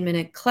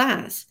 15-minute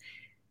class.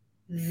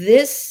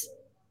 This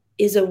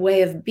is a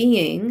way of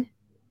being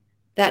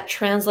that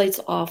translates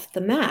off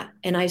the mat.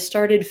 And I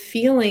started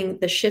feeling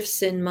the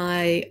shifts in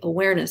my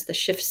awareness, the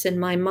shifts in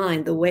my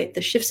mind,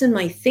 the shifts in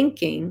my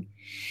thinking.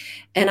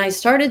 And I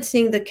started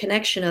seeing the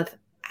connection of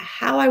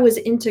how I was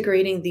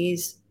integrating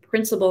these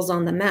principles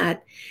on the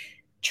mat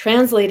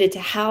translated to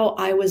how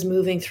I was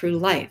moving through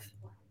life.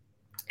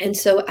 And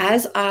so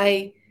as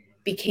I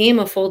became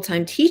a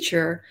full-time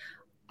teacher,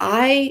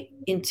 I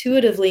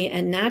intuitively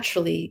and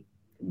naturally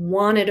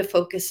wanted to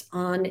focus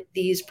on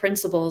these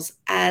principles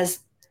as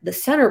the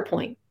center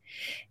point.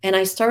 And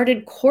I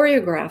started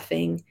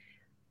choreographing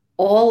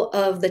all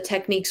of the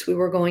techniques we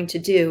were going to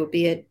do,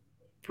 be it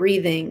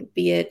breathing,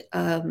 be it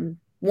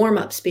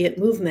warm-ups, be it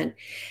movement.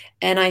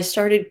 And I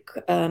started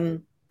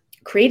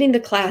creating the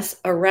class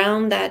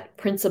around that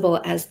principle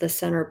as the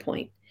center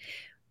point.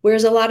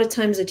 Whereas a lot of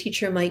times a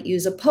teacher might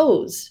use a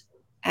pose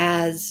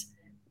as,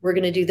 we're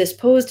going to do this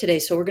pose today,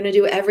 so we're going to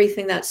do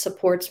everything that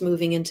supports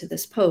moving into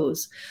this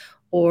pose,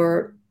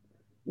 or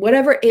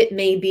whatever it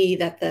may be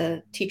that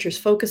the teacher's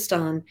focused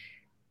on.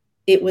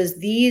 It was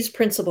these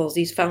principles,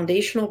 these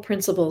foundational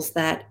principles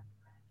that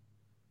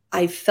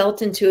I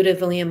felt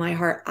intuitively in my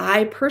heart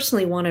I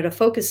personally wanted to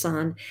focus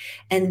on,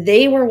 and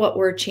they were what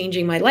were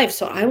changing my life.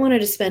 So I wanted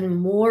to spend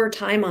more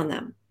time on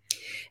them.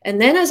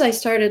 And then as I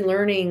started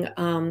learning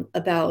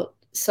about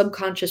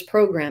subconscious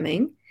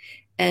programming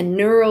and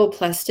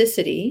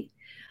neuroplasticity,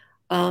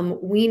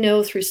 we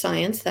know through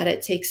science that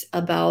it takes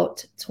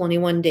about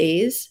 21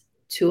 days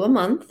to a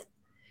month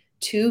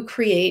to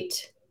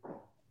create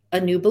a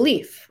new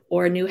belief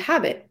or a new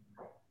habit.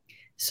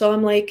 So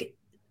I'm like,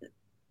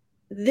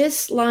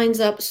 this lines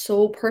up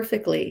so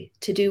perfectly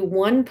to do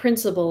one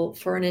principle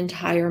for an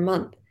entire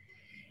month.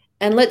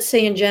 And let's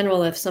say in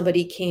general, if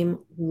somebody came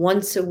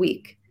once a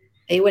week,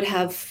 they would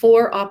have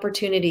 4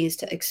 opportunities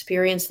to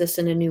experience this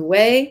in a new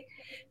way,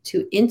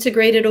 to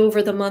integrate it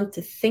over the month,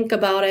 to think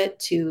about it,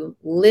 to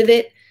live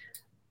it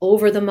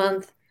over the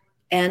month,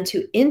 and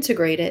to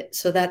integrate it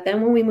so that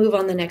then when we move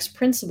on the next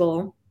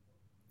principle,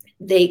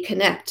 they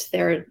connect,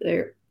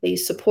 they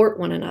support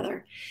one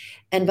another.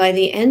 And by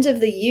the end of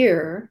the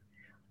year,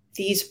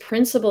 these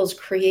principles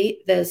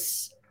create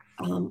this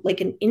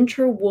like an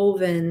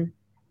interwoven,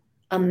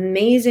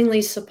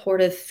 amazingly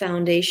supportive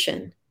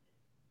foundation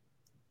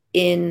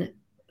in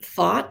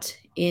thought,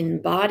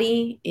 in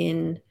body,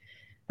 in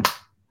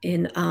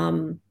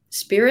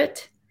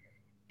spirit,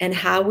 and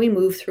how we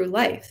move through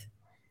life.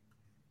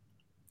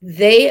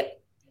 They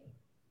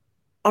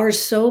are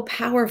so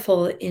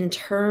powerful in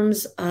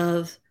terms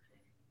of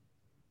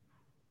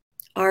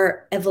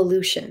our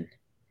evolution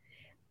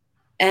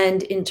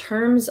and in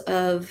terms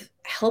of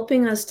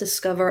helping us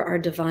discover our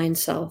divine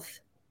self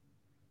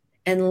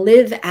and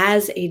live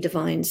as a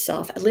divine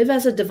self, live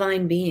as a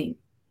divine being,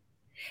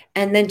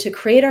 and then to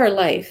create our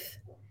life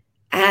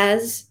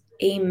as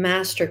a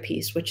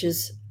masterpiece, which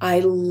is, I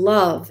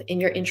love in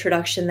your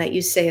introduction that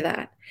you say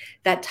that.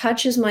 That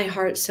touches my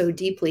heart so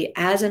deeply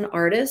as an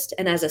artist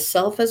and as a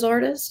self as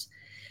artist.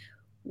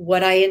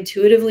 What I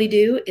intuitively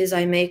do is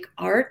I make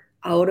art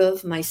out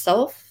of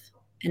myself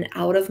and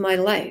out of my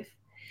life.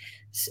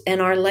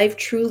 And our life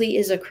truly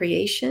is a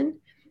creation.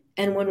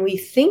 And when we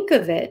think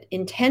of it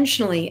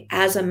intentionally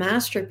as a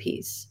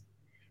masterpiece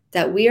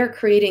that we are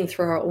creating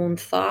through our own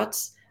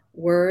thoughts,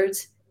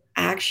 words,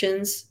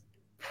 actions,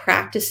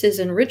 practices,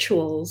 and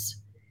rituals,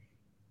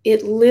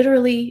 it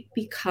literally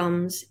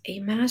becomes a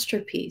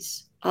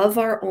masterpiece of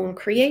our own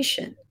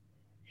creation.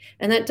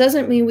 And that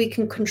doesn't mean we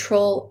can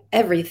control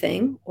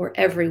everything or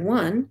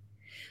everyone,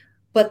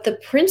 but the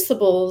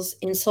principles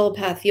in Soul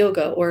Path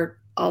Yoga, or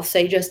I'll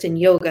say just in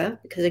yoga,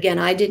 because again,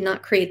 I did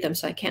not create them,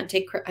 so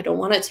I don't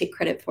want to take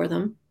credit for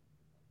them.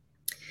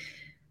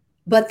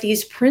 But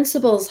these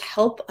principles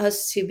help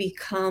us to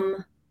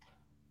become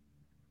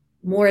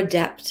more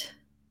adept,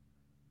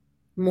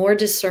 more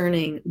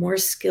discerning, more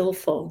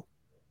skillful.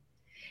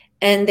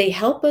 And they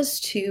help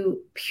us to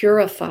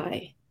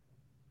purify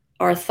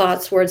our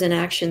thoughts, words, and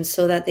actions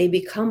so that they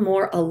become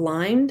more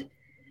aligned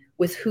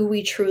with who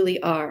we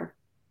truly are.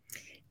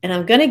 And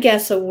I'm going to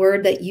guess a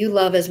word that you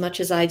love as much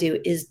as I do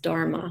is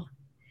Dharma.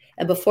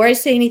 And before I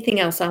say anything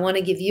else, I want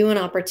to give you an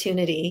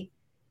opportunity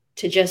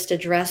to just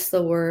address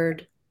the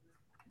word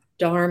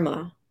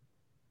Dharma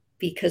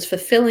because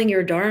fulfilling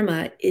your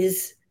dharma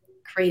is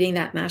creating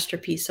that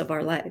masterpiece of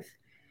our life.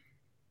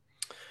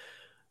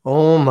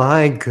 Oh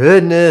my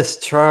goodness,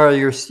 Chara,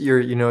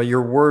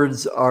 your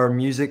words are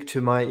music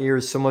to my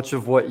ears. So much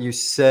of what you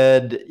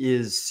said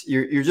is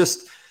you're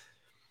just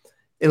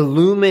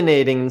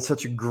illuminating in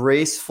such a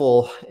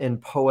graceful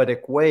and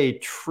poetic way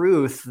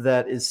truth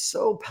that is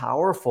so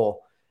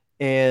powerful.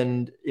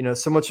 And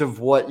so much of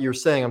what you're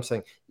saying, I'm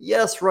saying,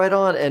 yes, right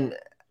on. And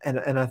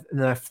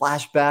I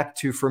flash back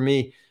to, for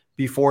me,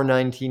 before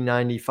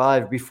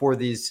 1995, before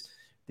these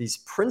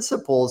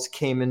principles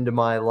came into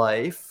my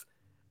life,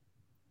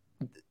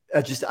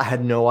 I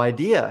had no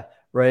idea,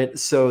 right?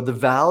 So the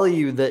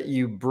value that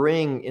you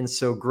bring in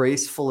so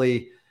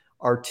gracefully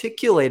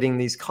articulating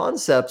these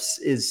concepts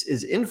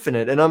is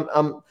infinite. And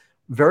I'm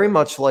very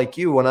much like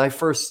you. When I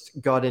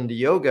first got into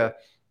yoga,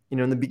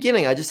 in the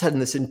beginning, I just had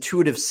this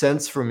intuitive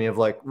sense for me of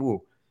like,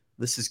 ooh,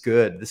 this is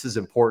good. This is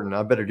important.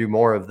 I better do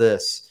more of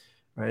this.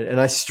 Right.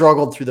 And I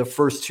struggled through the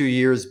first 2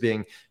 years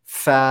being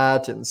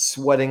fat and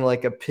sweating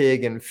like a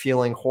pig and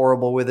feeling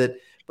horrible with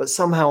it. But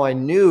somehow I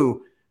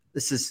knew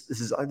this is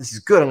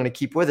good. I'm going to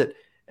keep with it.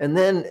 And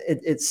then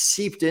it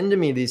seeped into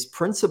me, these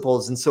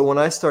principles. And so when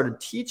I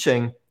started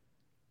teaching,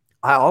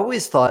 I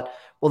always thought,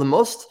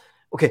 well,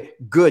 okay,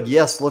 good.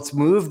 Yes, let's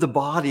move the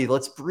body.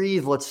 Let's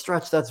breathe. Let's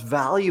stretch. That's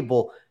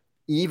valuable.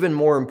 Even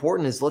more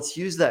important is let's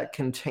use that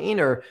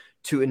container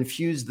to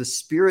infuse the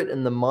spirit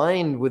and the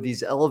mind with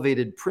these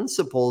elevated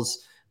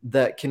principles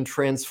that can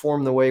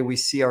transform the way we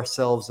see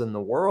ourselves in the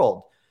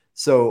world.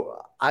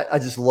 So I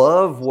just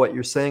love what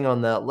you're saying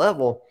on that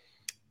level.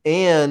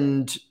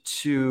 And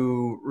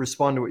to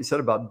respond to what you said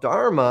about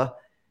Dharma,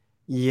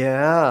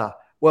 yeah.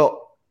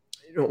 Well,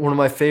 one of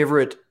my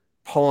favorite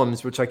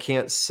poems, which I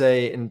can't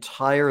say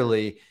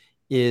entirely,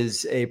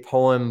 is a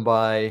poem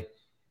by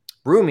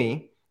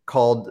Rumi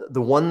called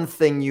 "The One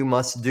Thing You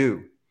Must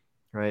Do,"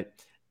 right?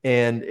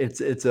 And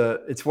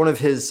it's one of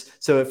his.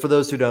 So for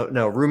those who don't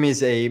know,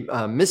 Rumi's a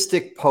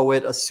mystic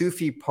poet, a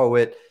Sufi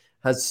poet,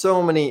 has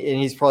so many,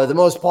 and he's probably the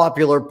most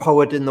popular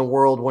poet in the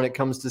world when it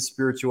comes to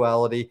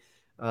spirituality.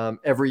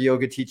 Every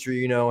yoga teacher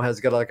has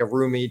got like a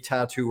Rumi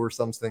tattoo or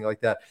something like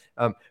that.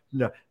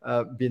 No,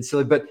 being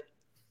silly, but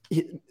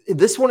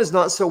this one is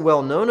not so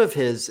well known of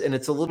his, and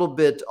it's a little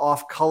bit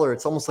off color.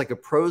 It's almost like a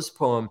prose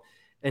poem,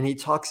 and he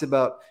talks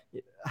about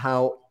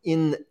how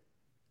in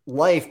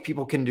life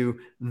people can do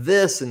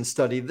this and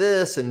study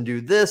this and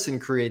do this and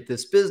create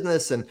this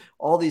business and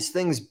all these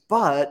things,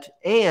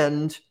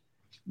 and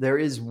there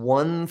is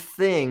one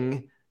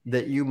thing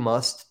that you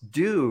must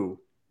do.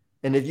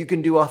 And if you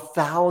can do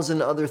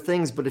 1,000 other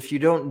things, but if you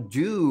don't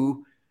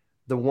do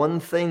the one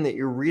thing that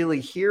you're really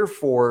here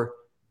for,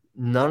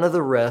 none of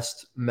the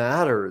rest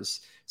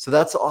matters. So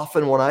that's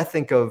often what I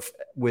think of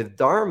with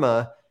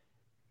Dharma.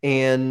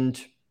 And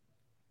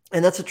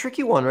that's a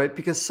tricky one, right?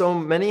 Because so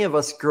many of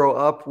us grow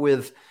up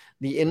with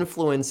the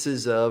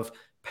influences of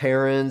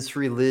parents,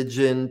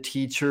 religion,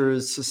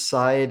 teachers,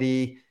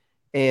 society,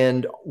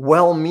 and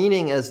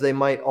well-meaning as they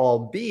might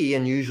all be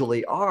and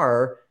usually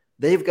are,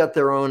 they've got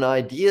their own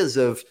ideas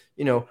of,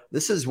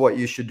 this is what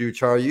you should do,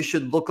 Chara. You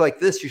should look like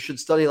this. You should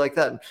study like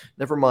that.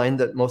 Never mind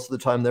that most of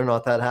the time they're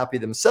not that happy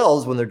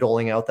themselves when they're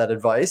doling out that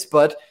advice.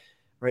 But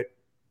right,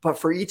 but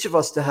for each of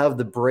us to have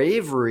the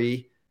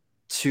bravery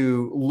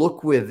to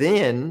look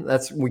within,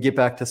 we get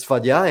back to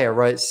svadhyaya,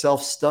 right?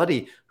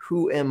 Self-study.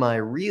 Who am I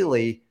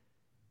really?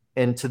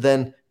 And to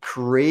then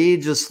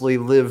courageously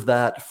live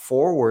that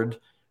forward.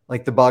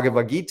 Like the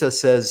Bhagavad Gita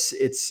says,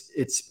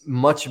 it's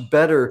much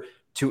better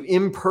to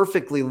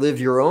imperfectly live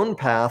your own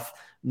path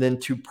than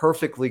to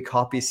perfectly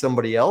copy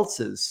somebody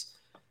else's.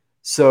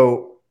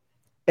 So,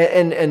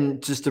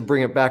 and just to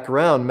bring it back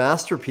around,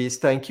 masterpiece,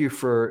 thank you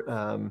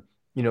for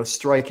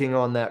striking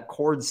on that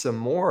chord some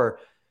more,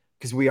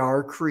 because we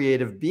are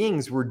creative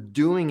beings. We're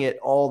doing it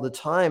all the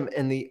time.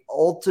 And the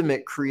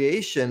ultimate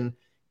creation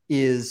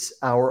is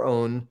our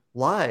own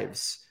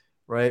lives,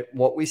 right?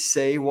 What we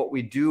say, what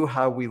we do,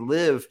 how we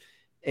live.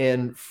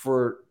 And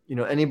for,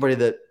 anybody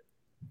that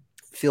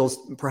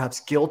feels perhaps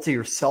guilty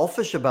or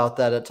selfish about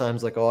that at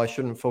times, like, oh, I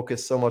shouldn't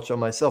focus so much on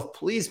myself.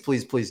 Please,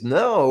 please, please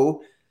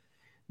know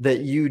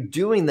that you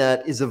doing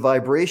that is a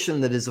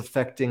vibration that is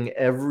affecting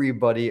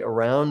everybody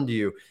around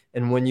you.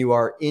 And when you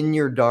are in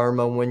your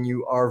dharma, when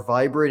you are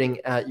vibrating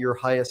at your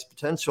highest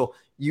potential,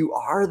 you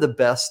are the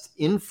best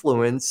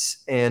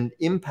influence and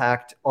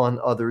impact on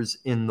others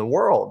in the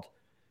world.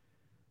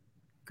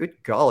 Good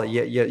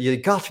golly, you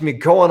got me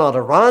going on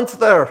a rant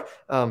there.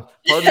 Pardon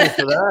me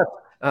for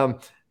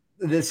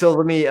that. So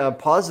let me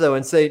pause though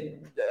and say,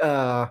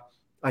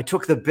 I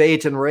took the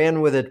bait and ran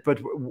with it, but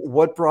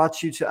what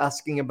brought you to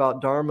asking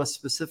about Dharma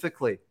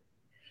specifically?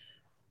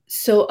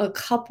 So a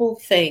couple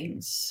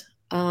things.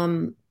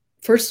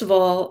 First of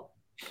all,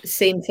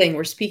 same thing.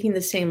 We're speaking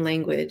the same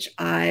language.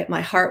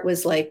 My heart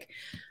was like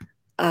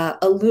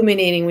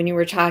illuminating when you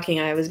were talking.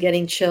 I was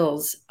getting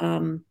chills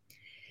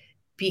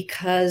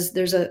because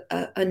there's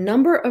a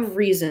number of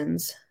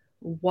reasons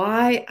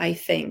why I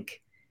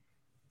think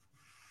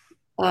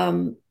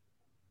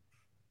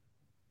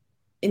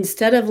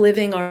instead of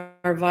living our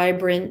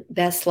vibrant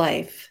best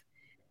life,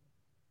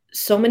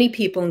 so many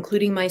people,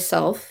 including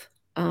myself,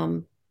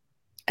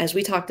 as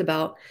we talked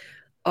about,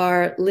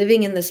 are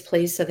living in this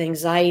place of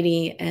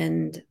anxiety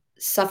and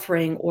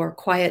suffering or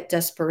quiet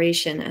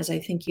desperation, as I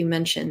think you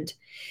mentioned.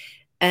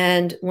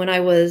 And when I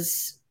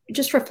was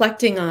just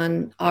reflecting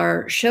on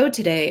our show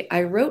today,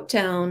 I wrote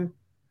down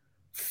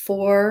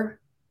 4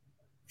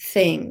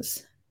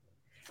 things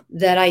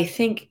that I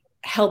think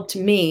helped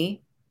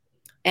me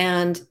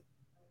and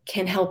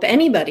can help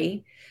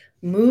anybody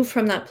move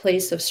from that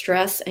place of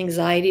stress,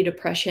 anxiety,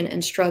 depression,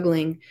 and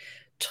struggling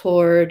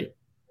toward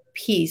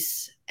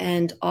peace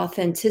and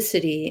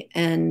authenticity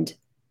and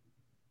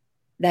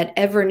that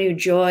ever new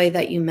joy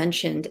that you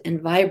mentioned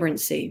and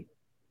vibrancy.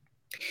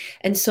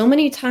 And so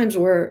many times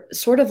we're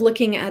sort of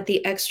looking at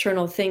the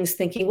external things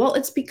thinking, well,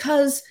 it's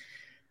because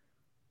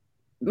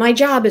my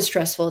job is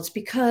stressful. It's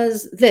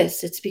because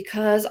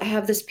I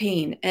have this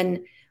pain. And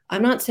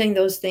I'm not saying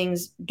those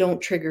things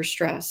don't trigger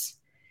stress,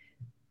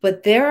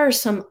 but there are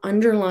some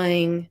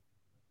underlying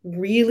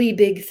really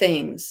big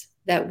things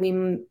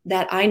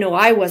that I know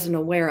I wasn't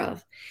aware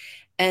of.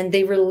 And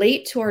they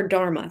relate to our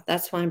Dharma.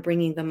 That's why I'm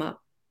bringing them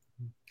up.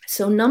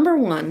 So number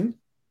 1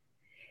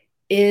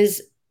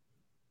 is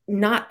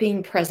not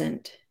being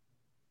present.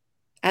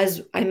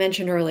 As I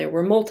mentioned earlier,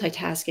 we're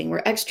multitasking,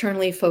 we're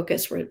externally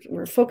focused,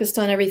 we're focused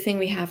on everything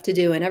we have to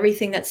do and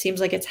everything that seems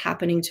like it's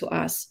happening to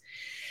us.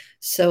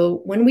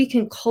 So when we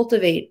can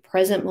cultivate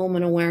present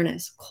moment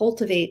awareness,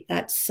 cultivate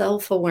that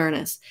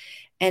self-awareness,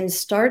 and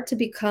start to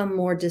become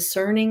more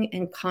discerning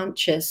and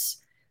conscious,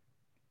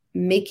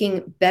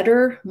 making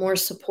better, more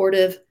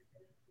supportive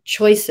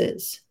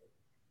choices,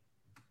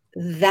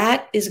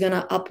 that is going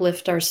to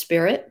uplift our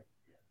spirit.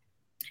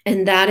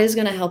 And that is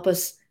going to help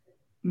us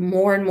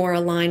more and more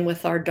align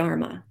with our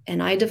Dharma.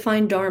 And I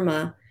define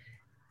Dharma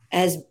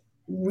as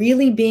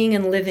really being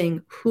and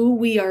living who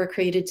we are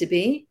created to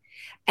be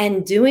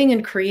and doing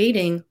and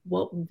creating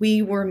what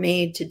we were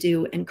made to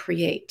do and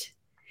create.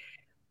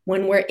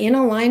 When we're in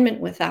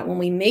alignment with that, when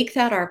we make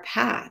that our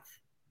path,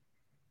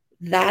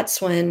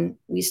 that's when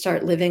we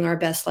start living our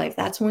best life.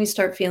 That's when we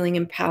start feeling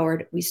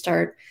empowered. We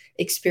start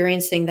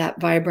experiencing that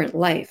vibrant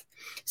life.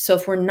 So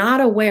if we're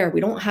not aware,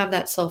 we don't have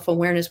that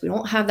self-awareness, we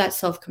don't have that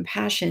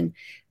self-compassion,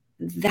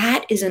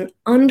 that is an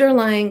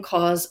underlying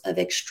cause of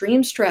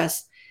extreme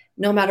stress,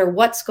 no matter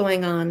what's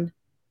going on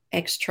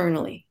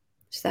externally.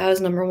 So that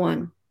was number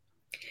 1.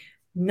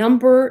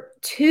 Number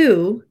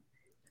 2,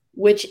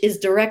 which is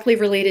directly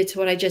related to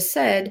what I just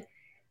said,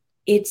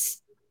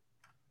 it's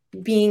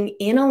being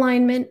in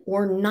alignment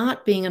or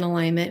not being in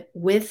alignment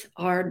with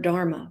our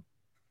Dharma.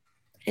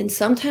 And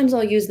sometimes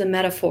I'll use the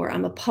metaphor.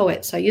 I'm a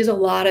poet, so I use a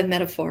lot of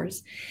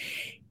metaphors.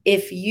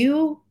 If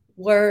you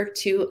were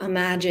to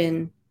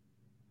imagine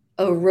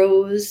a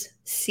rose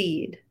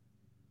seed,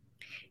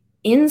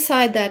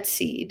 inside that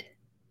seed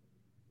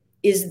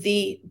is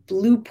the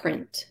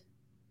blueprint,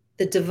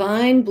 the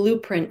divine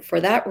blueprint for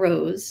that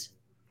rose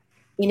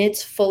in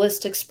its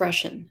fullest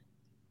expression.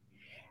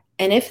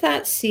 And if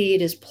that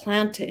seed is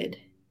planted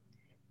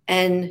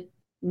and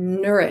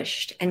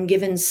nourished and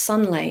given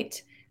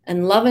sunlight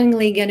and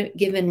lovingly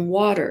given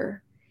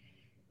water,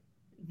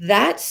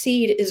 that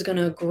seed is going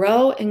to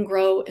grow and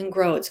grow and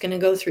grow. It's going to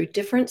go through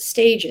different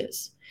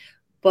stages,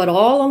 but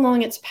all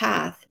along its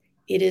path,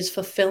 it is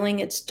fulfilling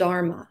its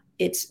Dharma.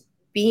 It's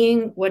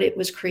being what it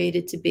was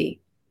created to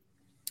be.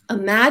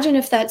 Imagine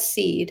if that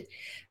seed,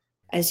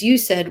 as you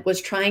said,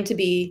 was trying to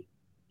be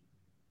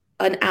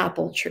an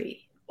apple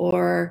tree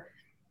or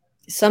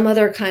some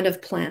other kind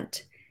of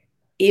plant.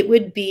 It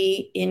would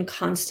be in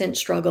constant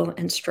struggle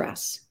and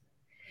stress.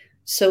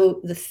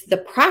 So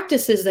the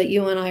practices that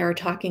you and I are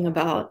talking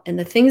about and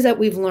the things that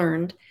we've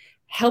learned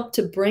help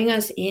to bring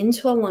us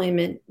into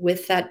alignment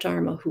with that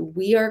Dharma, who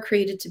we are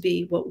created to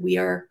be, what we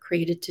are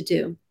created to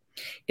do.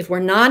 If we're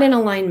not in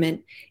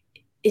alignment,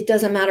 it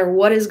doesn't matter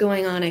what is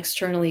going on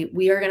externally,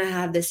 we are going to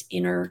have this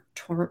inner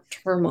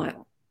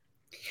turmoil.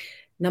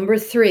 Number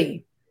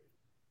 3,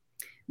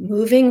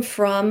 moving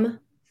from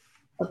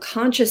a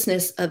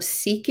consciousness of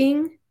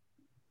seeking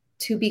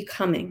to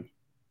becoming,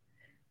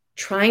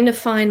 trying to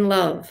find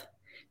love,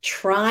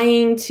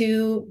 trying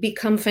to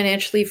become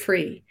financially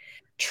free,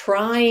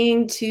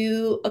 trying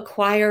to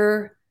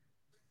acquire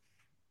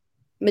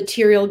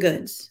material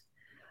goods,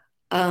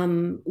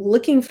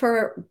 looking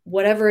for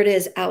whatever it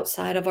is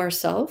outside of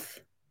ourselves,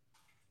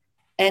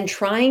 and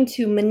trying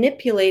to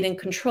manipulate and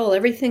control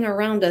everything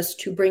around us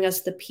to bring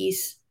us the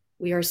peace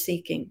we are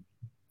seeking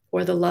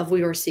or the love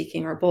we are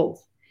seeking, or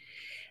both.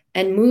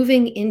 And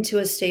moving into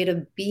a state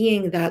of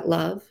being that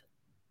love,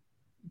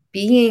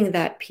 being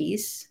that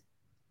peace,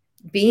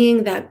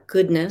 being that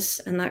goodness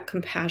and that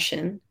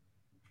compassion,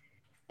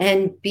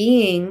 and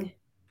being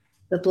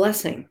the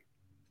blessing,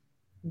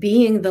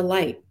 being the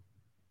light,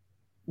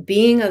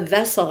 being a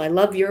vessel. I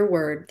love your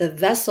word, the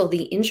vessel,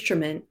 the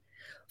instrument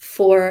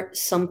for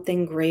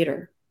something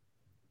greater.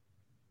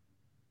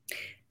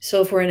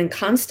 So if we're in a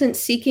constant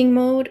seeking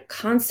mode,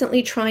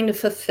 constantly trying to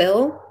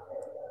fulfill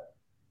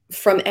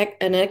from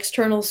an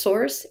external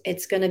source,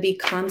 it's going to be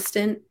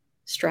constant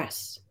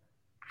stress.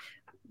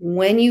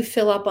 When you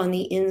fill up on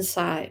the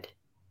inside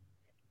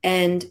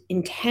and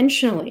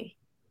intentionally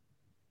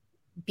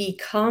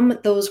become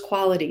those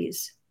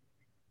qualities,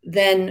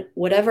 then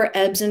whatever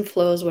ebbs and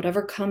flows,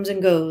 whatever comes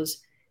and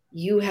goes,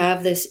 you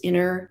have this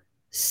inner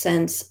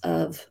sense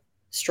of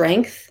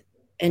strength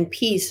and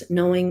peace,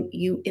 knowing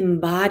you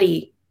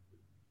embody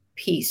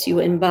peace, you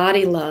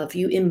embody love,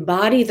 you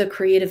embody the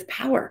creative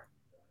power.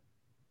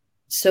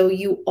 So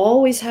you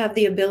always have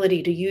the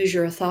ability to use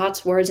your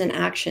thoughts, words, and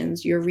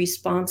actions, your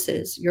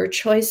responses, your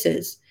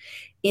choices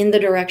in the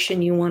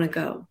direction you want to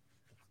go.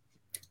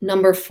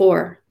 Number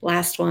 4,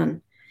 last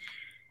one.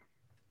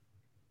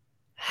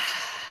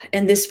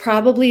 And this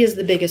probably is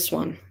the biggest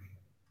one.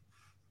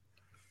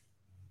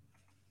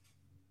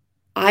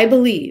 I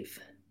believe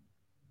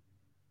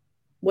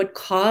what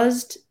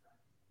caused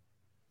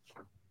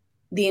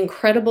the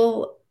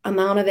incredible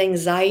amount of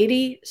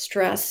anxiety,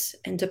 stress,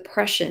 and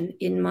depression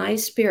in my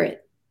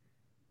spirit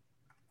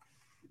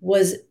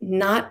was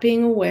not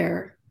being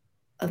aware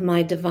of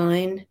my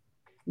divine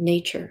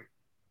nature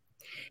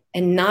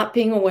and not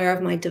being aware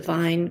of my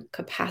divine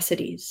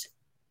capacities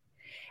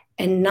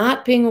and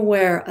not being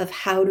aware of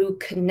how to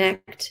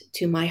connect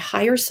to my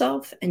higher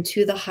self and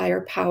to the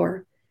higher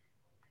power,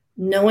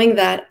 knowing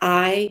that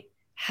I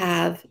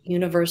have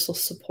universal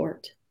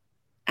support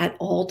at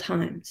all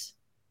times.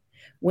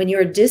 When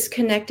you're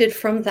disconnected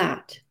from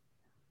that,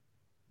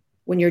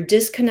 when you're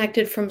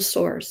disconnected from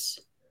source,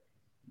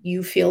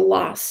 you feel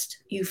lost,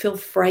 you feel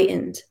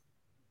frightened,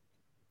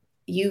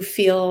 you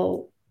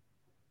feel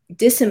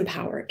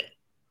disempowered,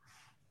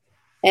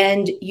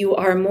 and you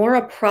are more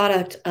a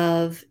product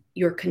of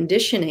your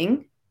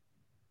conditioning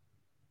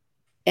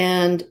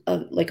and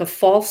like a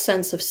false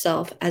sense of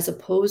self as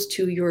opposed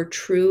to your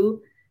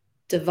true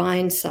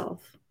divine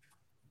self.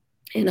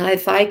 And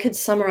if I could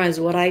summarize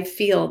what I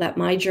feel that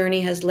my journey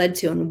has led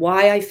to and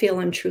why I feel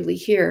I'm truly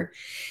here,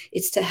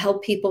 it's to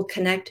help people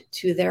connect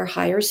to their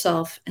higher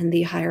self and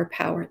the higher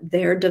power,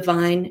 their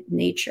divine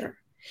nature.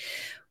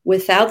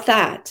 Without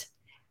that,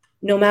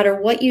 no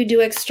matter what you do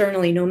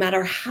externally, no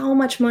matter how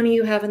much money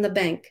you have in the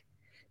bank,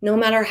 no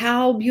matter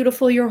how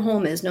beautiful your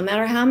home is, no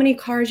matter how many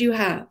cars you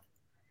have,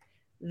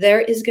 there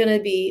is going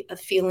to be a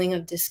feeling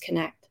of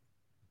disconnect.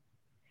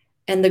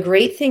 And the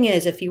great thing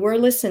is, if you are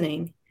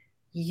listening,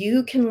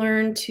 you can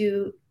learn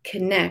to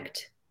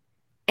connect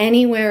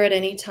anywhere at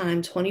any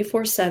time,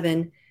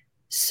 24/7,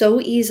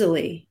 so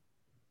easily.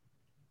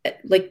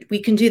 Like we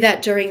can do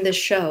that during this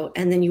show,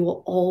 and then you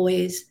will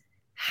always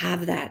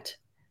have that,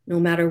 no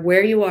matter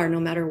where you are, no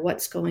matter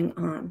what's going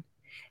on.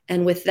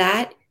 And with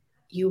that,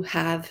 you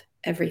have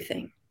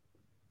everything.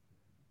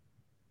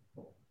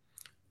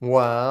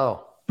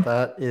 Wow,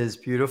 that is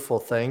beautiful.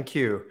 Thank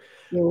you.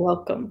 You're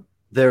welcome.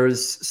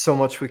 There's so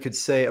much we could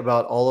say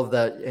about all of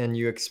that, and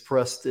you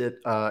expressed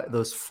it,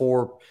 those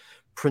 4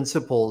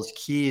 principles,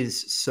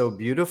 keys, so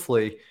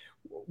beautifully.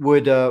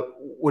 Would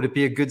it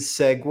be a good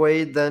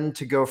segue then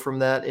to go from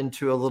that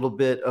into a little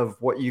bit of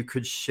what you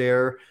could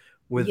share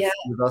with, Yeah.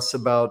 with us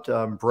about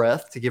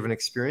breath to give an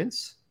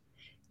experience?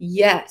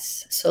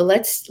 Yes. So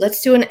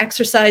let's do an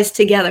exercise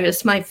together.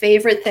 It's my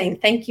favorite thing.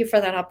 Thank you for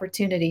that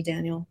opportunity,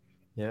 Daniel.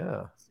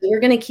 Yeah. So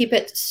we're going to keep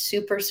it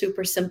super,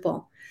 super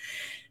simple.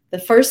 The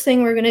first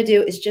thing we're going to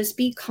do is just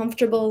be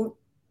comfortable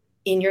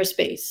in your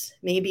space.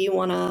 Maybe you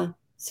want to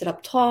sit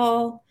up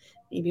tall.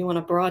 Maybe you want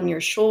to broaden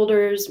your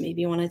shoulders.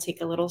 Maybe you want to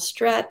take a little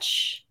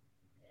stretch.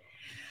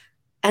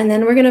 And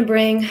then we're going to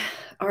bring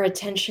our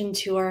attention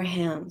to our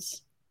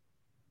hands.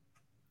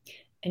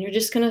 And you're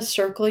just going to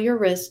circle your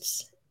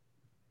wrists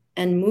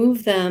and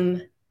move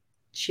them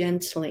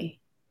gently.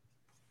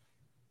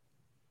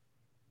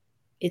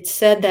 It's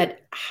said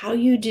that how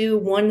you do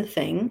one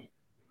thing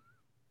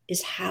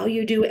is how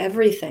you do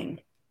everything.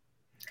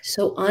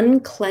 So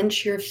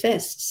unclench your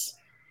fists,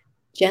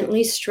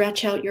 gently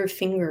stretch out your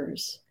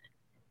fingers,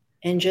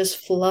 and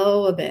just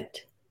flow a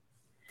bit.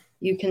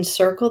 You can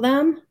circle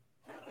them,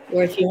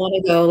 or if you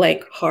want to go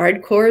like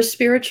hardcore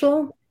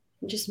spiritual,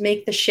 just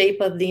make the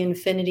shape of the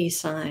infinity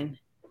sign.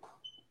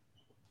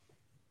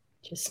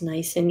 Just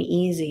nice and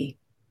easy.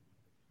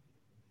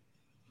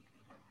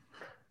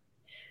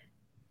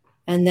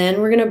 And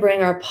then we're going to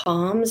bring our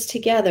palms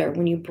together.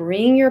 When you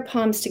bring your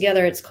palms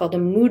together, it's called a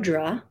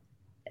mudra.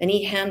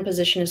 Any hand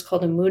position is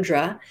called a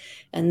mudra.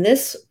 And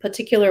this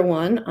particular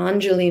one,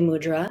 Anjali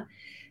Mudra,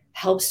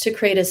 helps to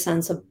create a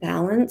sense of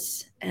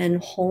balance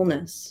and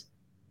wholeness.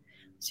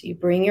 So you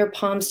bring your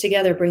palms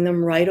together, bring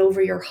them right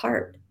over your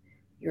heart,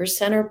 your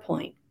center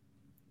point.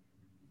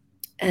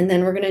 And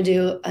then we're going to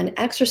do an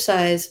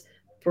exercise,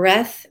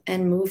 breath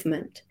and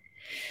movement.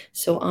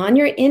 So on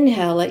your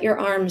inhale, let your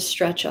arms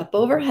stretch up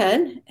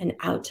overhead and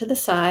out to the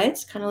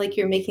sides, kind of like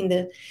you're making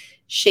the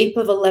shape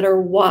of a letter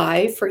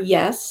Y for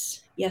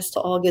yes, yes to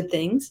all good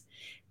things.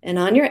 And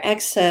on your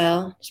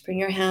exhale, just bring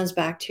your hands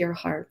back to your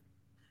heart.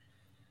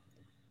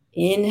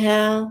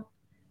 Inhale,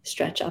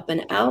 stretch up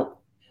and out.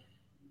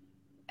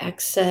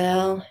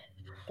 Exhale,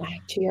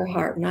 back to your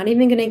heart. Not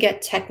even going to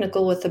get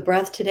technical with the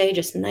breath today,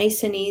 just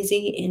nice and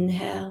easy.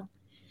 Inhale,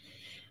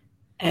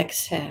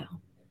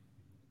 exhale.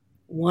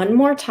 One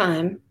more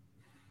time.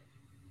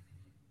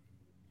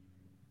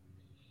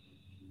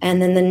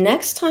 And then the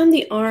next time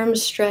the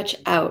arms stretch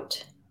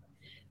out,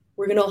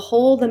 we're going to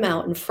hold them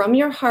out. And from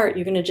your heart,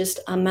 you're going to just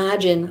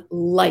imagine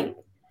light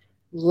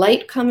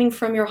coming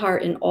from your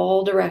heart in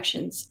all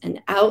directions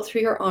and out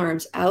through your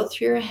arms, out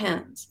through your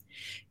hands.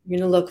 You're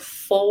going to look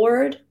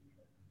forward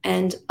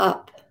and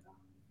up.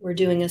 We're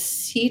doing a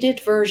seated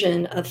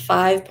version of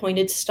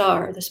 5-pointed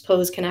star. This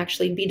pose can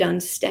actually be done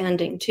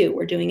standing too.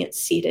 We're doing it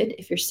seated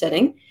if you're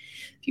sitting.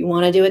 If you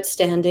want to do it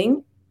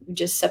standing, you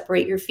just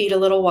separate your feet a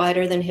little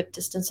wider than hip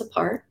distance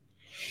apart.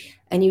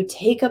 And you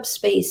take up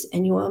space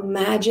and you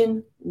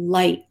imagine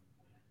light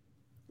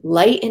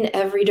in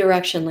every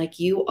direction, like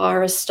you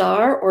are a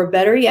star, or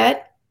better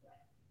yet,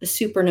 a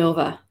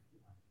supernova.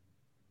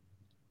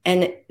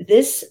 And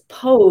this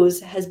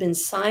pose has been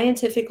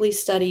scientifically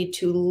studied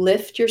to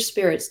lift your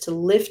spirits, to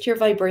lift your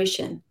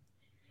vibration.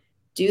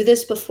 Do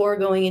this before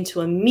going into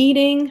a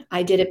meeting.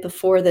 I did it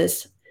before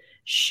this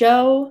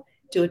show.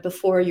 Do it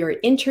before your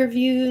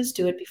interviews.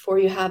 Do it before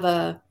you have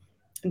an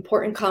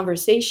important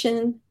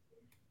conversation.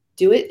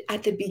 Do it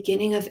at the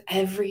beginning of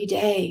every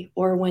day,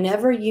 or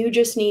whenever you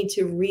just need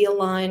to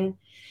realign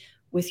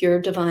with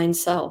your divine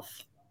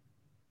self.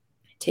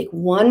 Take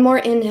one more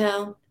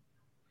inhale,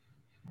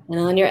 and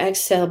on your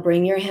exhale,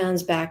 bring your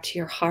hands back to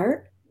your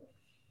heart.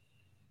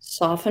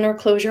 Soften or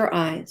close your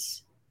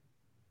eyes.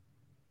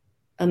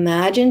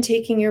 Imagine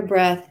taking your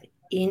breath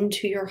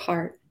into your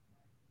heart.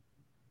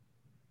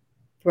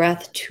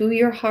 Breath to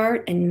your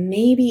heart and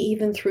maybe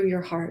even through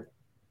your heart.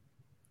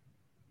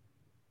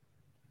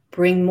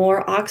 Bring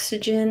more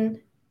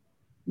oxygen,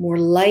 more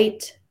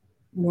light,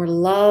 more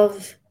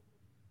love,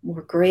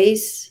 more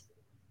grace,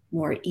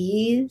 more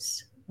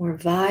ease, more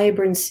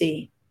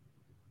vibrancy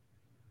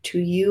to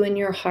you and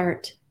your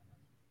heart,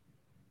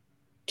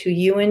 to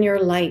you and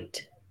your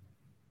light,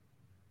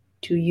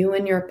 to you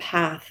and your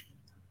path.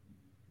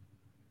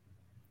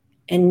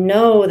 And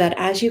know that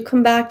as you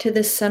come back to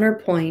this center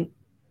point,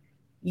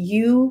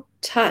 you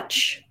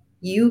touch,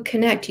 you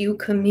connect, you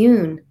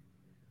commune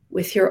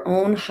with your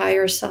own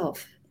higher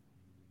self,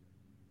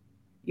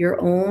 your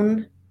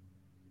own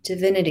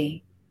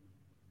divinity.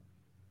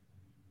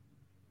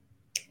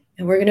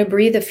 And we're going to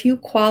breathe a few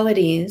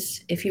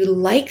qualities. If you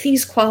like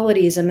these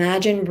qualities,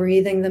 imagine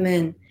breathing them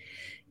in.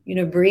 You're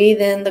going to breathe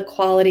in the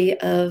quality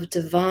of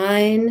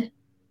divine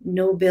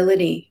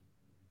nobility.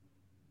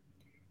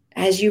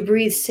 As you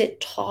breathe, sit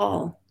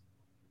tall.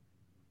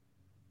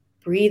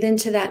 Breathe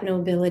into that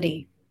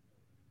nobility.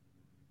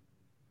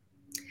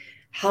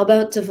 How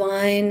about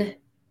divine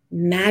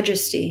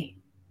majesty?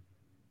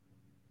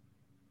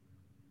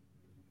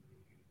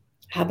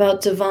 How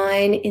about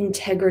divine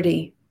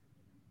integrity?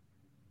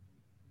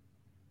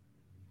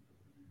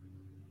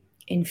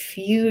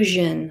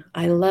 Infusion.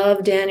 I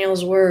love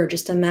Daniel's word.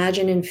 Just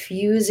imagine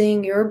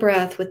infusing your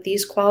breath with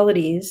these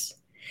qualities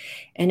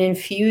and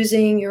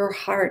infusing your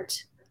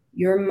heart,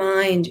 your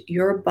mind,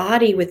 your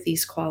body with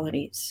these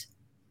qualities.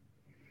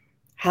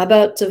 How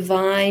about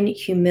divine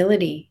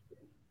humility?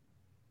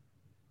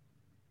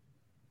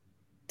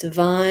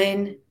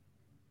 Divine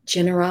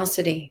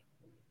generosity?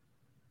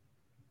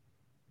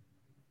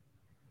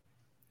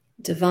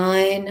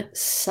 Divine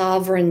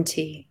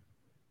sovereignty?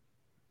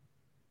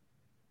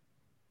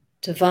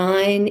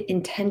 Divine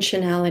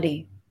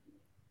intentionality?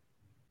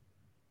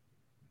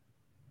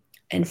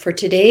 And for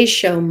today's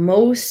show,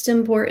 most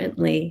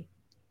importantly,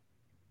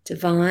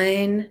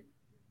 divine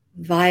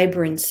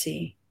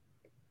vibrancy.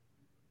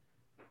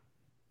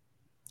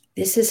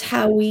 This is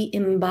how we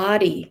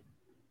embody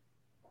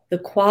the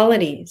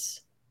qualities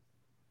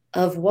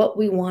of what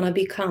we want to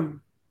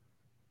become,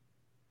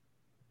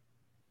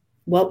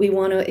 what we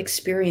want to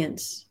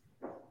experience.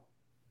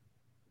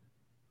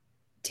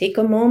 Take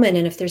a moment,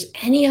 and if there's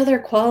any other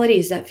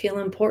qualities that feel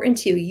important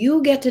to you,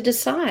 you get to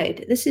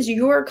decide. This is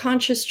your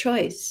conscious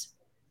choice.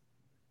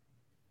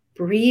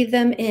 Breathe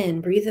them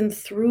in, breathe them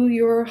through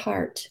your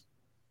heart,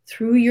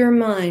 through your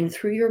mind,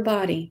 through your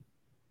body.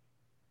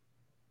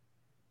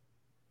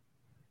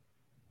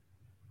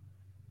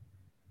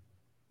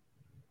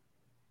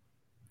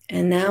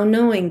 And now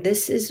knowing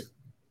this is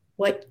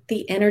what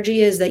the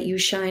energy is that you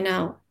shine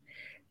out.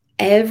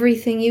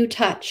 Everything you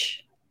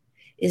touch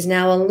is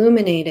now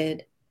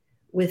illuminated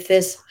with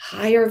this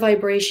higher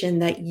vibration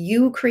that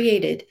you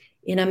created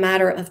in a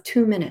matter of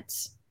 2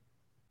 minutes.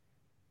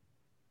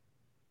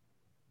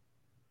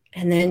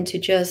 And then to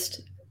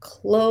just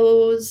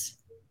close,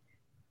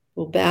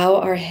 we'll bow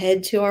our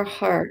head to our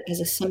heart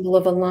as a symbol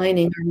of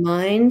aligning our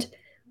mind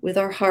with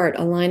our heart,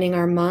 aligning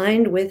our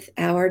mind with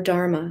our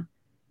Dharma,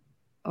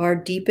 our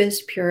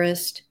deepest,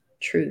 purest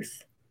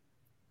truth.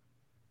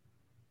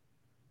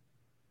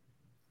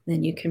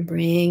 Then you can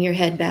bring your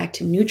head back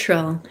to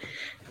neutral.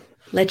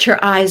 Let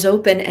your eyes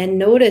open and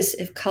notice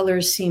if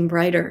colors seem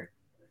brighter.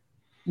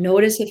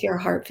 Notice if your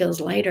heart feels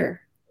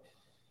lighter.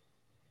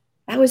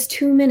 That was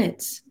 2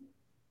 minutes.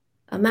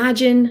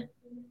 Imagine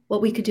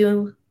what we could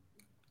do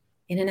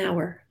in an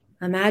hour.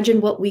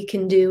 Imagine what we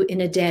can do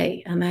in a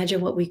day.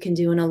 Imagine what we can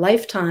do in a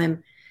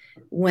lifetime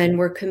when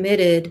we're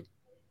committed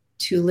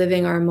to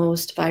living our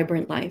most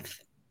vibrant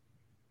life.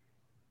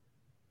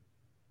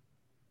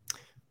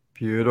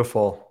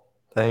 Beautiful.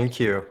 Thank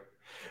you.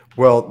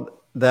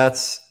 Well,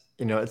 it's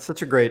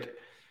such a great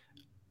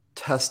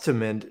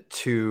testament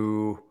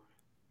to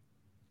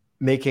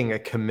making a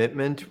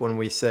commitment when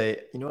we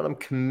say, you know what, I'm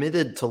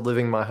committed to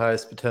living my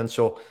highest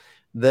potential,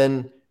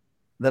 then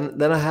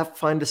then I have to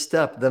find a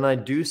step. Then I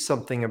do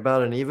something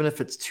about it. And even if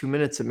it's 2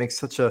 minutes, it makes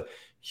such a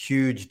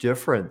huge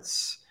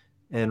difference.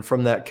 And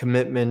from that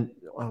commitment,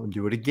 I'll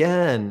do it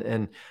again.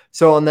 And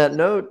so on that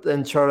note,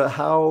 then Charlotte,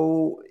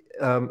 how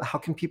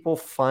can people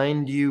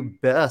find you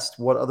best?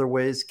 What other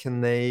ways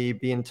can they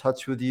be in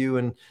touch with you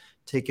and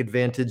take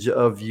advantage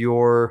of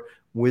your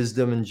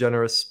wisdom and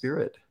generous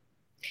spirit?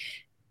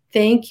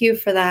 Thank you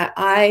for that.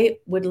 I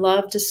would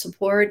love to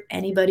support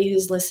anybody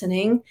who's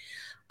listening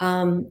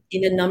in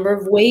a number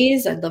of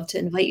ways. I'd love to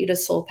invite you to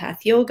Soul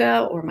Path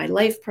Yoga or my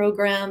life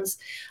programs.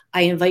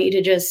 I invite you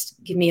to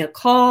just give me a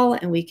call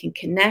and we can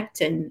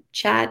connect and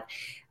chat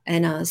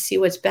and see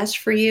what's best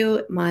for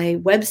you. My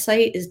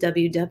website is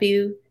www.chara.tv,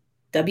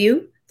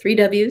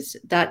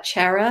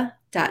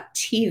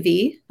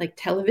 like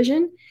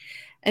television.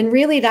 And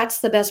really, that's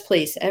the best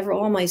place.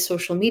 All my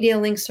social media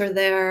links are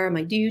there.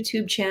 My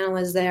YouTube channel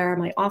is there.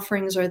 My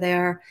offerings are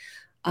there.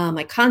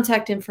 My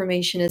contact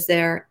information is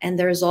there. And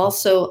there's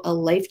also a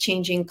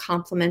life-changing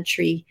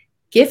complimentary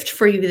gift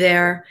for you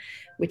there,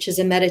 which is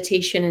a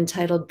meditation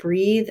entitled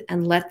Breathe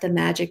and Let the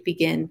Magic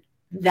Begin.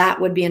 That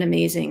would be an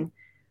amazing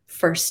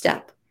first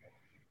step.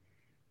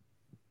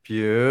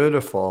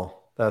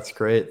 Beautiful. That's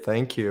great.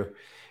 Thank you.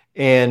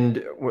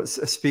 And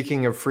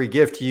speaking of free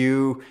gift,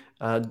 you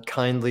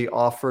kindly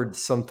offered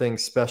something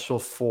special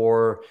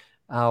for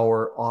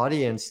our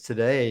audience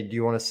today. Do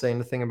you want to say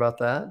anything about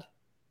that?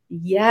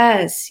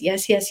 Yes,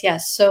 yes, yes,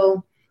 yes.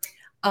 So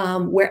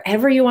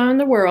wherever you are in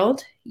the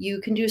world,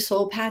 you can do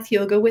Soul Path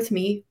Yoga with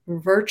me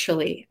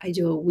virtually. I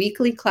do a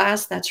weekly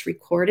class that's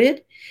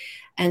recorded.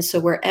 And so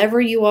wherever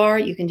you are,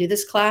 you can do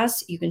this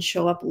class. You can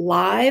show up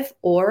live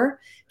or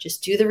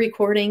just do the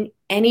recording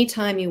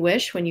anytime you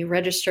wish. When you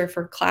register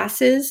for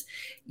classes,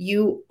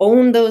 you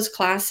own those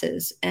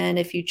classes. And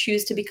if you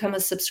choose to become a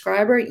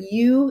subscriber,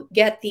 you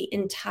get the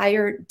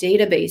entire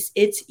database.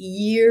 It's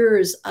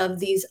years of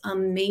these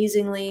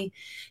amazingly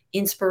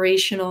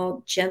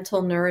inspirational,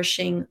 gentle,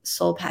 nourishing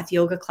Soul Path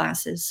Yoga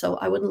classes. So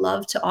I would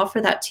love to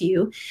offer that to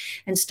you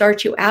and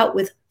start you out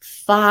with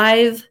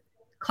 5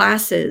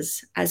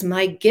 classes as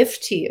my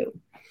gift to you.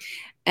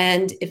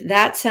 And if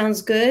that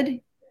sounds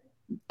good,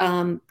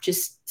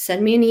 just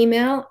send me an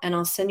email and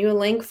I'll send you a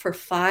link for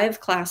 5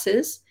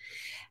 classes.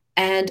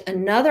 And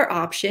another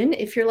option,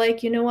 if you're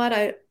like, you know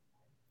what,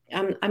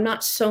 I'm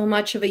not so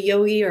much of a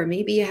yogi, or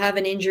maybe you have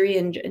an injury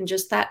and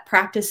just that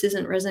practice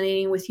isn't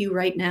resonating with you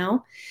right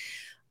now.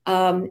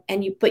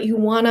 But you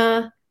want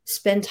to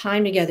spend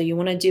time together. You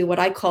want to do what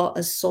I call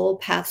a soul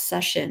path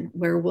session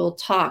where we'll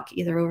talk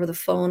either over the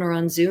phone or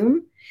on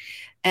Zoom.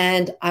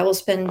 And I will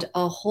spend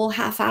a whole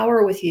half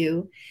hour with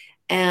you.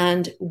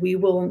 And we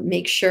will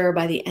make sure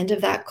by the end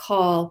of that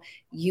call,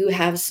 you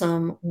have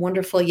some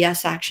wonderful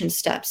yes action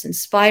steps,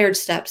 inspired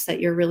steps that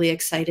you're really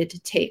excited to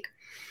take.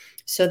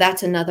 So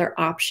that's another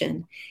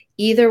option.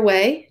 Either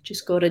way,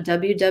 just go to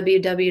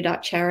www.chara.tv,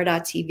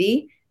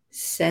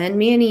 send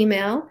me an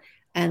email,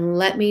 and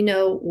let me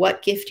know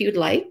what gift you'd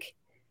like,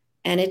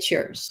 and it's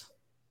yours.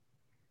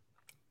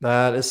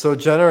 That is so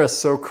generous,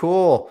 so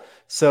cool.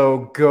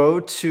 So go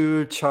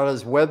to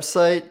Chara's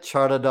website,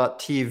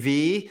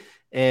 chara.tv,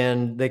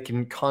 and they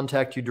can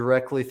contact you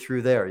directly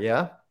through there.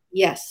 Yeah?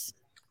 Yes.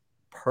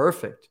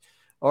 Perfect.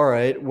 All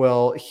right.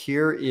 Well,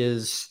 here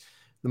is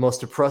the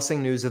most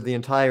depressing news of the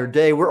entire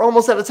day. We're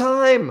almost out of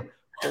time.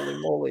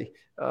 Holy moly.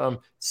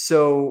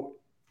 So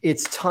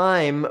it's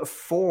time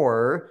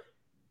for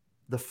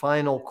the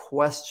final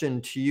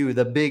question to you,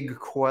 the big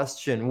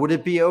question. Would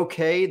it be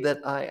okay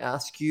that I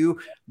ask you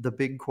the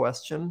big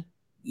question?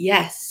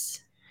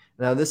 Yes.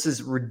 Now, this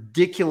is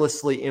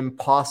ridiculously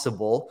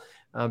impossible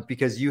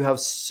because you have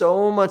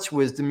so much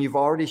wisdom. You've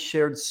already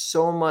shared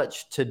so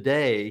much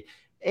today.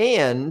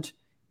 And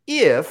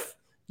if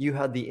you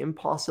had the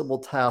impossible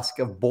task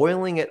of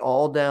boiling it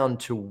all down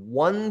to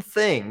one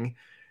thing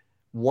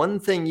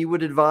you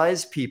would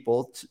advise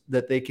people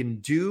that they can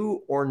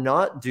do or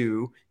not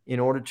do in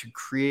order to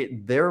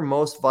create their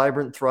most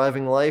vibrant,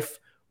 thriving life,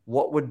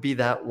 what would be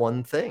that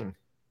one thing?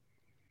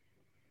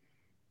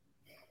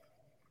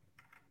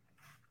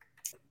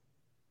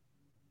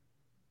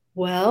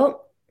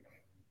 Well,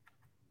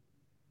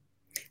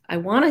 I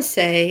want to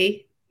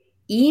say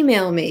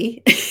email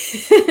me.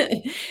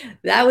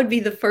 That would be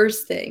the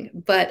first thing.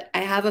 But I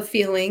have a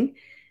feeling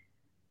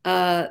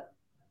uh,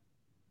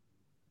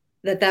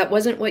 that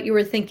wasn't what you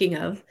were thinking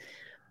of.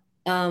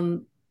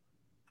 Um,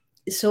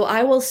 so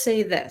I will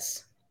say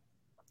this.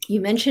 You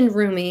mentioned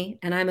Rumi,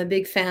 and I'm a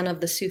big fan of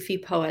the Sufi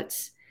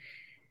poets.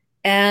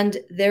 And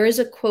there is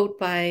a quote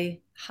by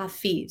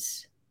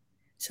Hafiz.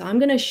 So I'm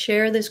going to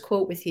share this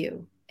quote with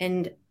you.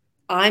 And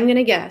I'm going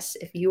to guess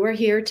if you are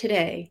here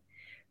today,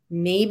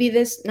 maybe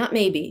this, not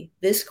maybe,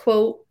 this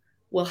quote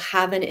will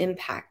have an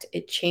impact.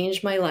 It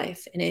changed my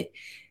life. And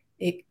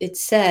it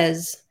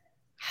says,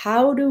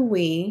 how do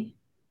we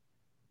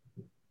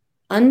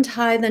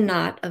untie the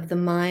knot of the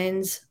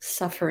mind's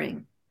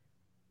suffering?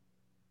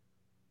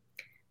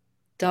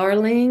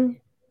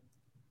 Darling,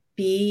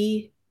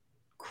 be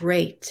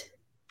great.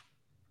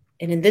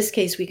 And in this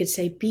case, we could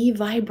say, be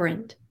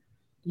vibrant.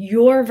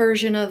 Your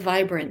version of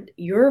vibrant,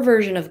 your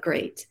version of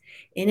great.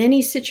 In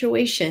any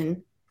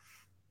situation,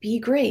 be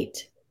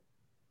great.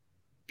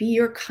 Be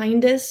your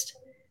kindest,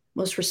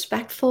 most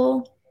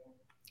respectful,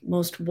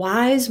 most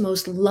wise,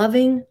 most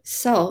loving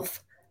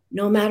self,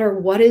 no matter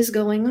what is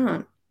going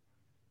on.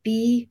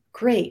 Be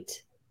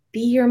great.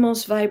 Be your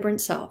most vibrant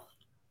self.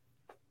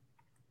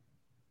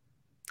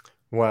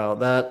 Wow,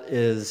 that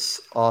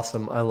is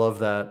awesome. I love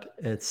that.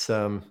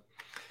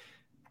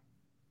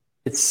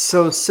 It's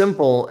so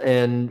simple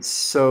and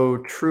so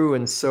true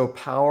and so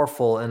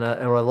powerful. And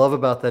what I love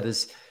about that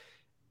is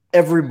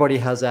everybody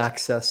has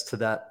access to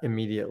that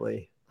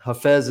immediately.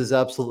 Hafez is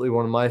absolutely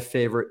one of my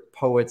favorite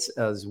poets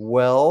as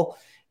well.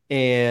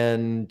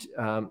 And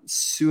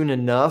soon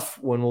enough,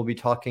 when we'll be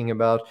talking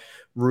about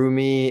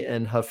Rumi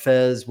and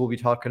Hafez, we'll be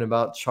talking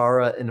about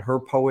Chara and her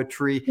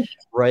poetry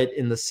right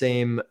in the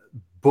same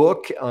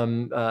book.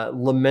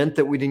 Lament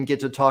that we didn't get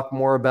to talk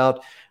more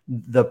about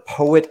the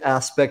poet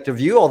aspect of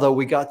you, although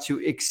we got to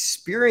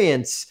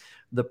experience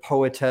the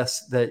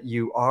poetess that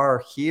you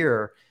are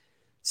here.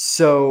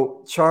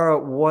 So, Chara,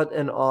 what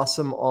an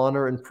awesome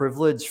honor and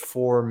privilege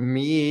for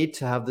me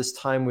to have this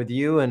time with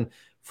you and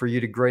for you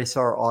to grace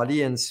our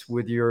audience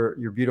with your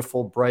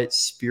beautiful, bright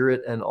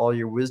spirit and all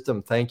your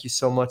wisdom. Thank you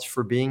so much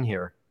for being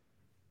here.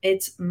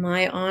 It's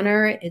my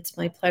honor. It's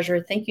my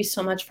pleasure. Thank you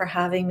so much for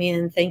having me.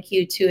 And thank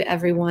you to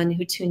everyone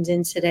who tuned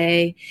in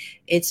today.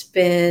 It's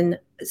been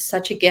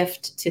such a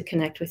gift to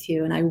connect with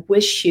you. And I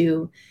wish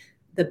you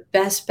the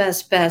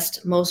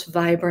best, most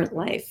vibrant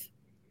life.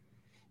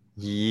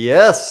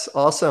 Yes,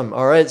 awesome.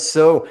 All right.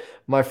 So,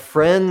 my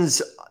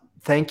friends,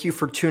 thank you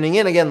for tuning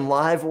in again,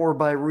 live or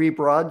by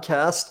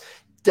rebroadcast.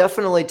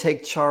 Definitely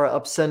take Chara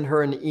up, send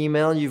her an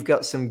email. You've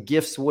got some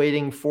gifts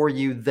waiting for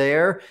you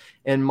there.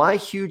 And my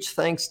huge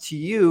thanks to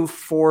you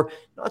for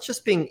not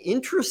just being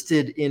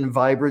interested in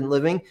vibrant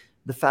living,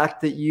 the fact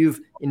that you've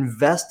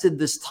invested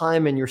this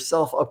time in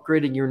yourself,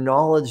 upgrading your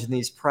knowledge in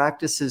these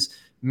practices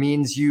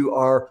means you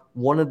are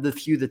one of the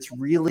few that's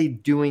really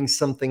doing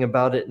something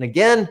about it. And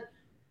again,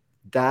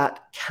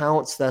 that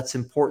counts. That's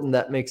important.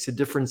 That makes a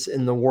difference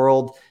in the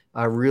world.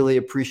 I really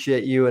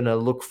appreciate you. And I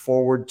look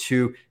forward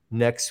to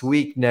next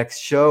week, next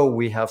show.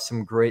 We have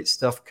some great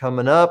stuff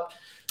coming up.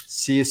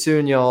 See you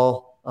soon,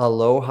 y'all.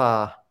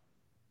 Aloha.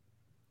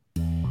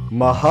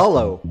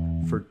 Mahalo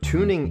for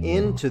tuning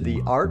in to the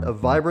Art of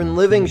Vibrant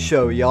Living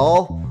show,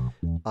 y'all.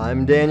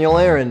 I'm Daniel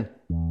Aaron,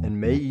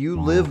 and may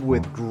you live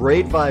with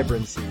great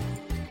vibrancy.